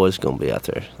Man Up Boys going to be out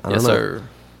there. I don't know. Sir.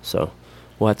 So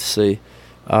we'll have to see.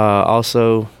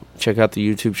 Also, check out the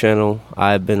YouTube channel.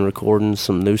 I've been recording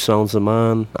some new songs of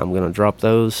mine. I'm going to drop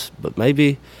those. But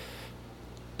maybe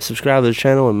subscribe to the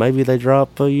channel and maybe they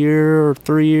drop a year or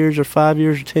 3 years or 5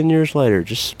 years or 10 years later.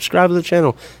 Just subscribe to the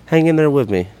channel. Hang in there with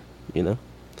me, you know.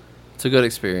 It's a good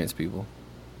experience, people.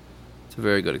 It's a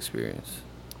very good experience.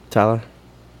 Tyler,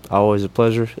 always a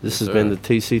pleasure. This has sir. been the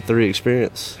TC3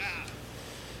 experience.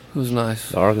 It was nice.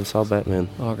 The Arkansas Batman.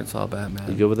 Arkansas Batman.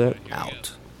 You good with that?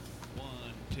 Out. 1,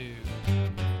 2.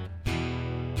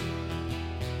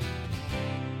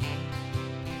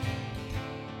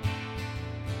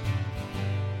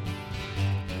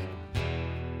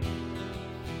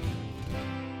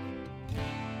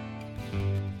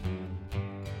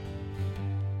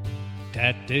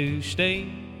 Tattoo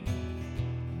Steve,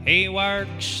 he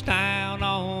works down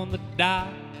on the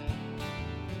dock,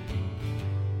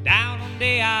 down on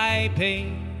the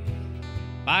IP,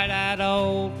 by that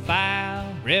old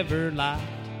foul river lot.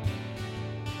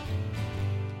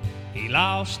 He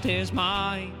lost his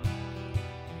mind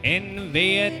in the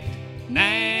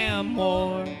Vietnam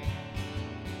War.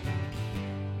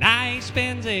 Now he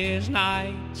spends his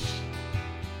nights,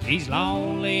 he's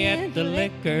lonely at the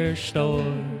liquor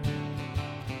store.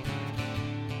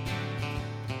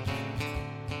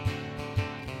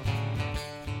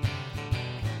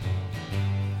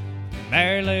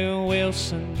 Mary Lou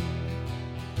Wilson,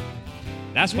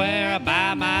 that's where I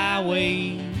buy my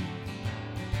weed.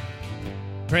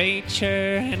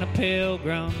 Preacher and a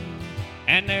pilgrim,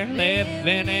 and they're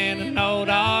living in an old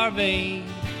RV.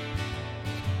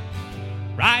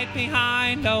 Right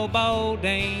behind old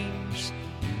Bodene's,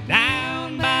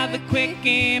 down by the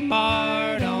Quickie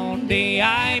Mart on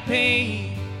DIP.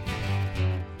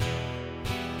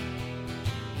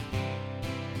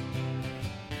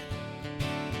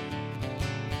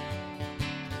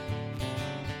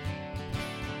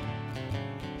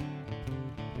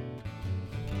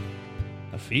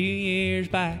 few years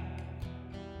back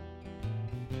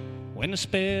when the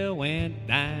spill went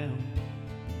down.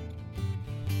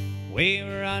 We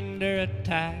were under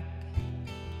attack,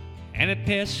 and it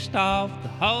pissed off the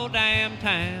whole damn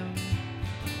town.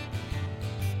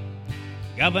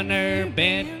 Governor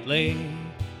Bentley,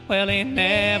 well, he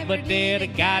never did a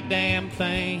goddamn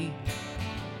thing.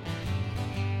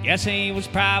 Guess he was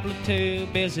probably too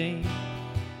busy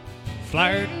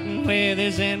flirting with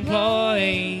his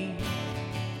employee.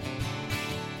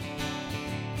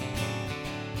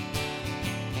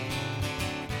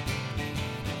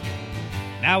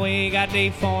 Now we got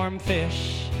deformed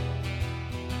fish,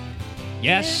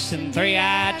 yes, and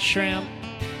three-eyed shrimp,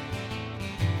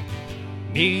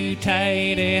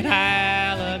 mutated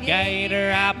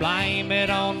alligator. I blame it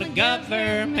on the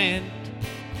government.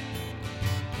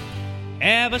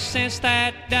 Ever since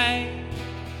that day,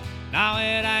 no,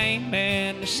 it ain't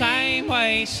been the same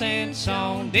way since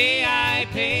on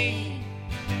DIP.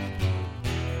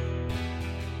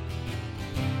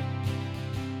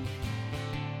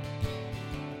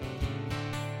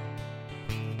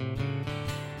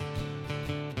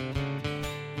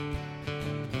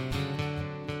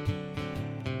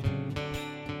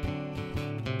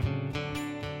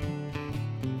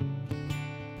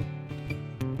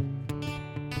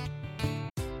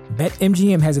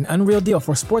 BetMGM has an unreal deal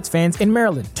for sports fans in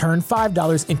Maryland. Turn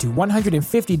 $5 into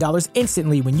 $150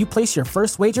 instantly when you place your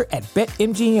first wager at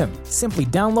BetMGM. Simply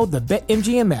download the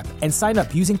BetMGM app and sign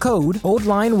up using code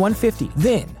OldLine150.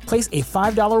 Then, place a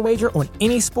 $5 wager on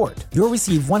any sport. You'll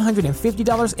receive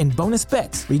 $150 in bonus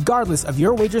bets, regardless of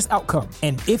your wager's outcome.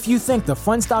 And if you think the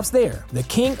fun stops there, the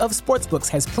king of sportsbooks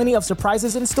has plenty of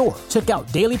surprises in store. Check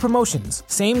out daily promotions,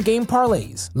 same-game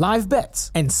parlays, live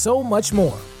bets, and so much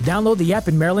more. Download the app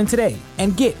in Maryland today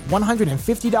and get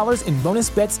 $150 in bonus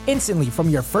bets instantly from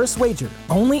your first wager.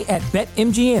 Only at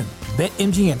BetMGM.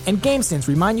 BetMGM and GameSense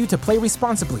remind you to play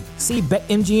responsibly. See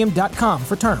BetMGM.com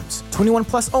for terms. 21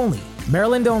 plus only.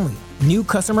 Maryland only. New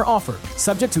customer offer.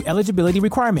 Subject to eligibility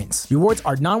requirements. Rewards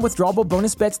are non-withdrawable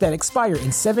bonus bets that expire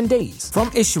in 7 days.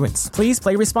 From issuance, please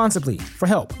play responsibly. For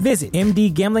help, visit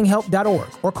mdgamblinghelp.org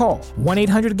or call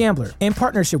 1-800-GAMBLER in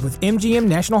partnership with MGM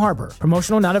National Harbor.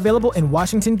 Promotional not available in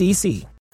Washington, D.C.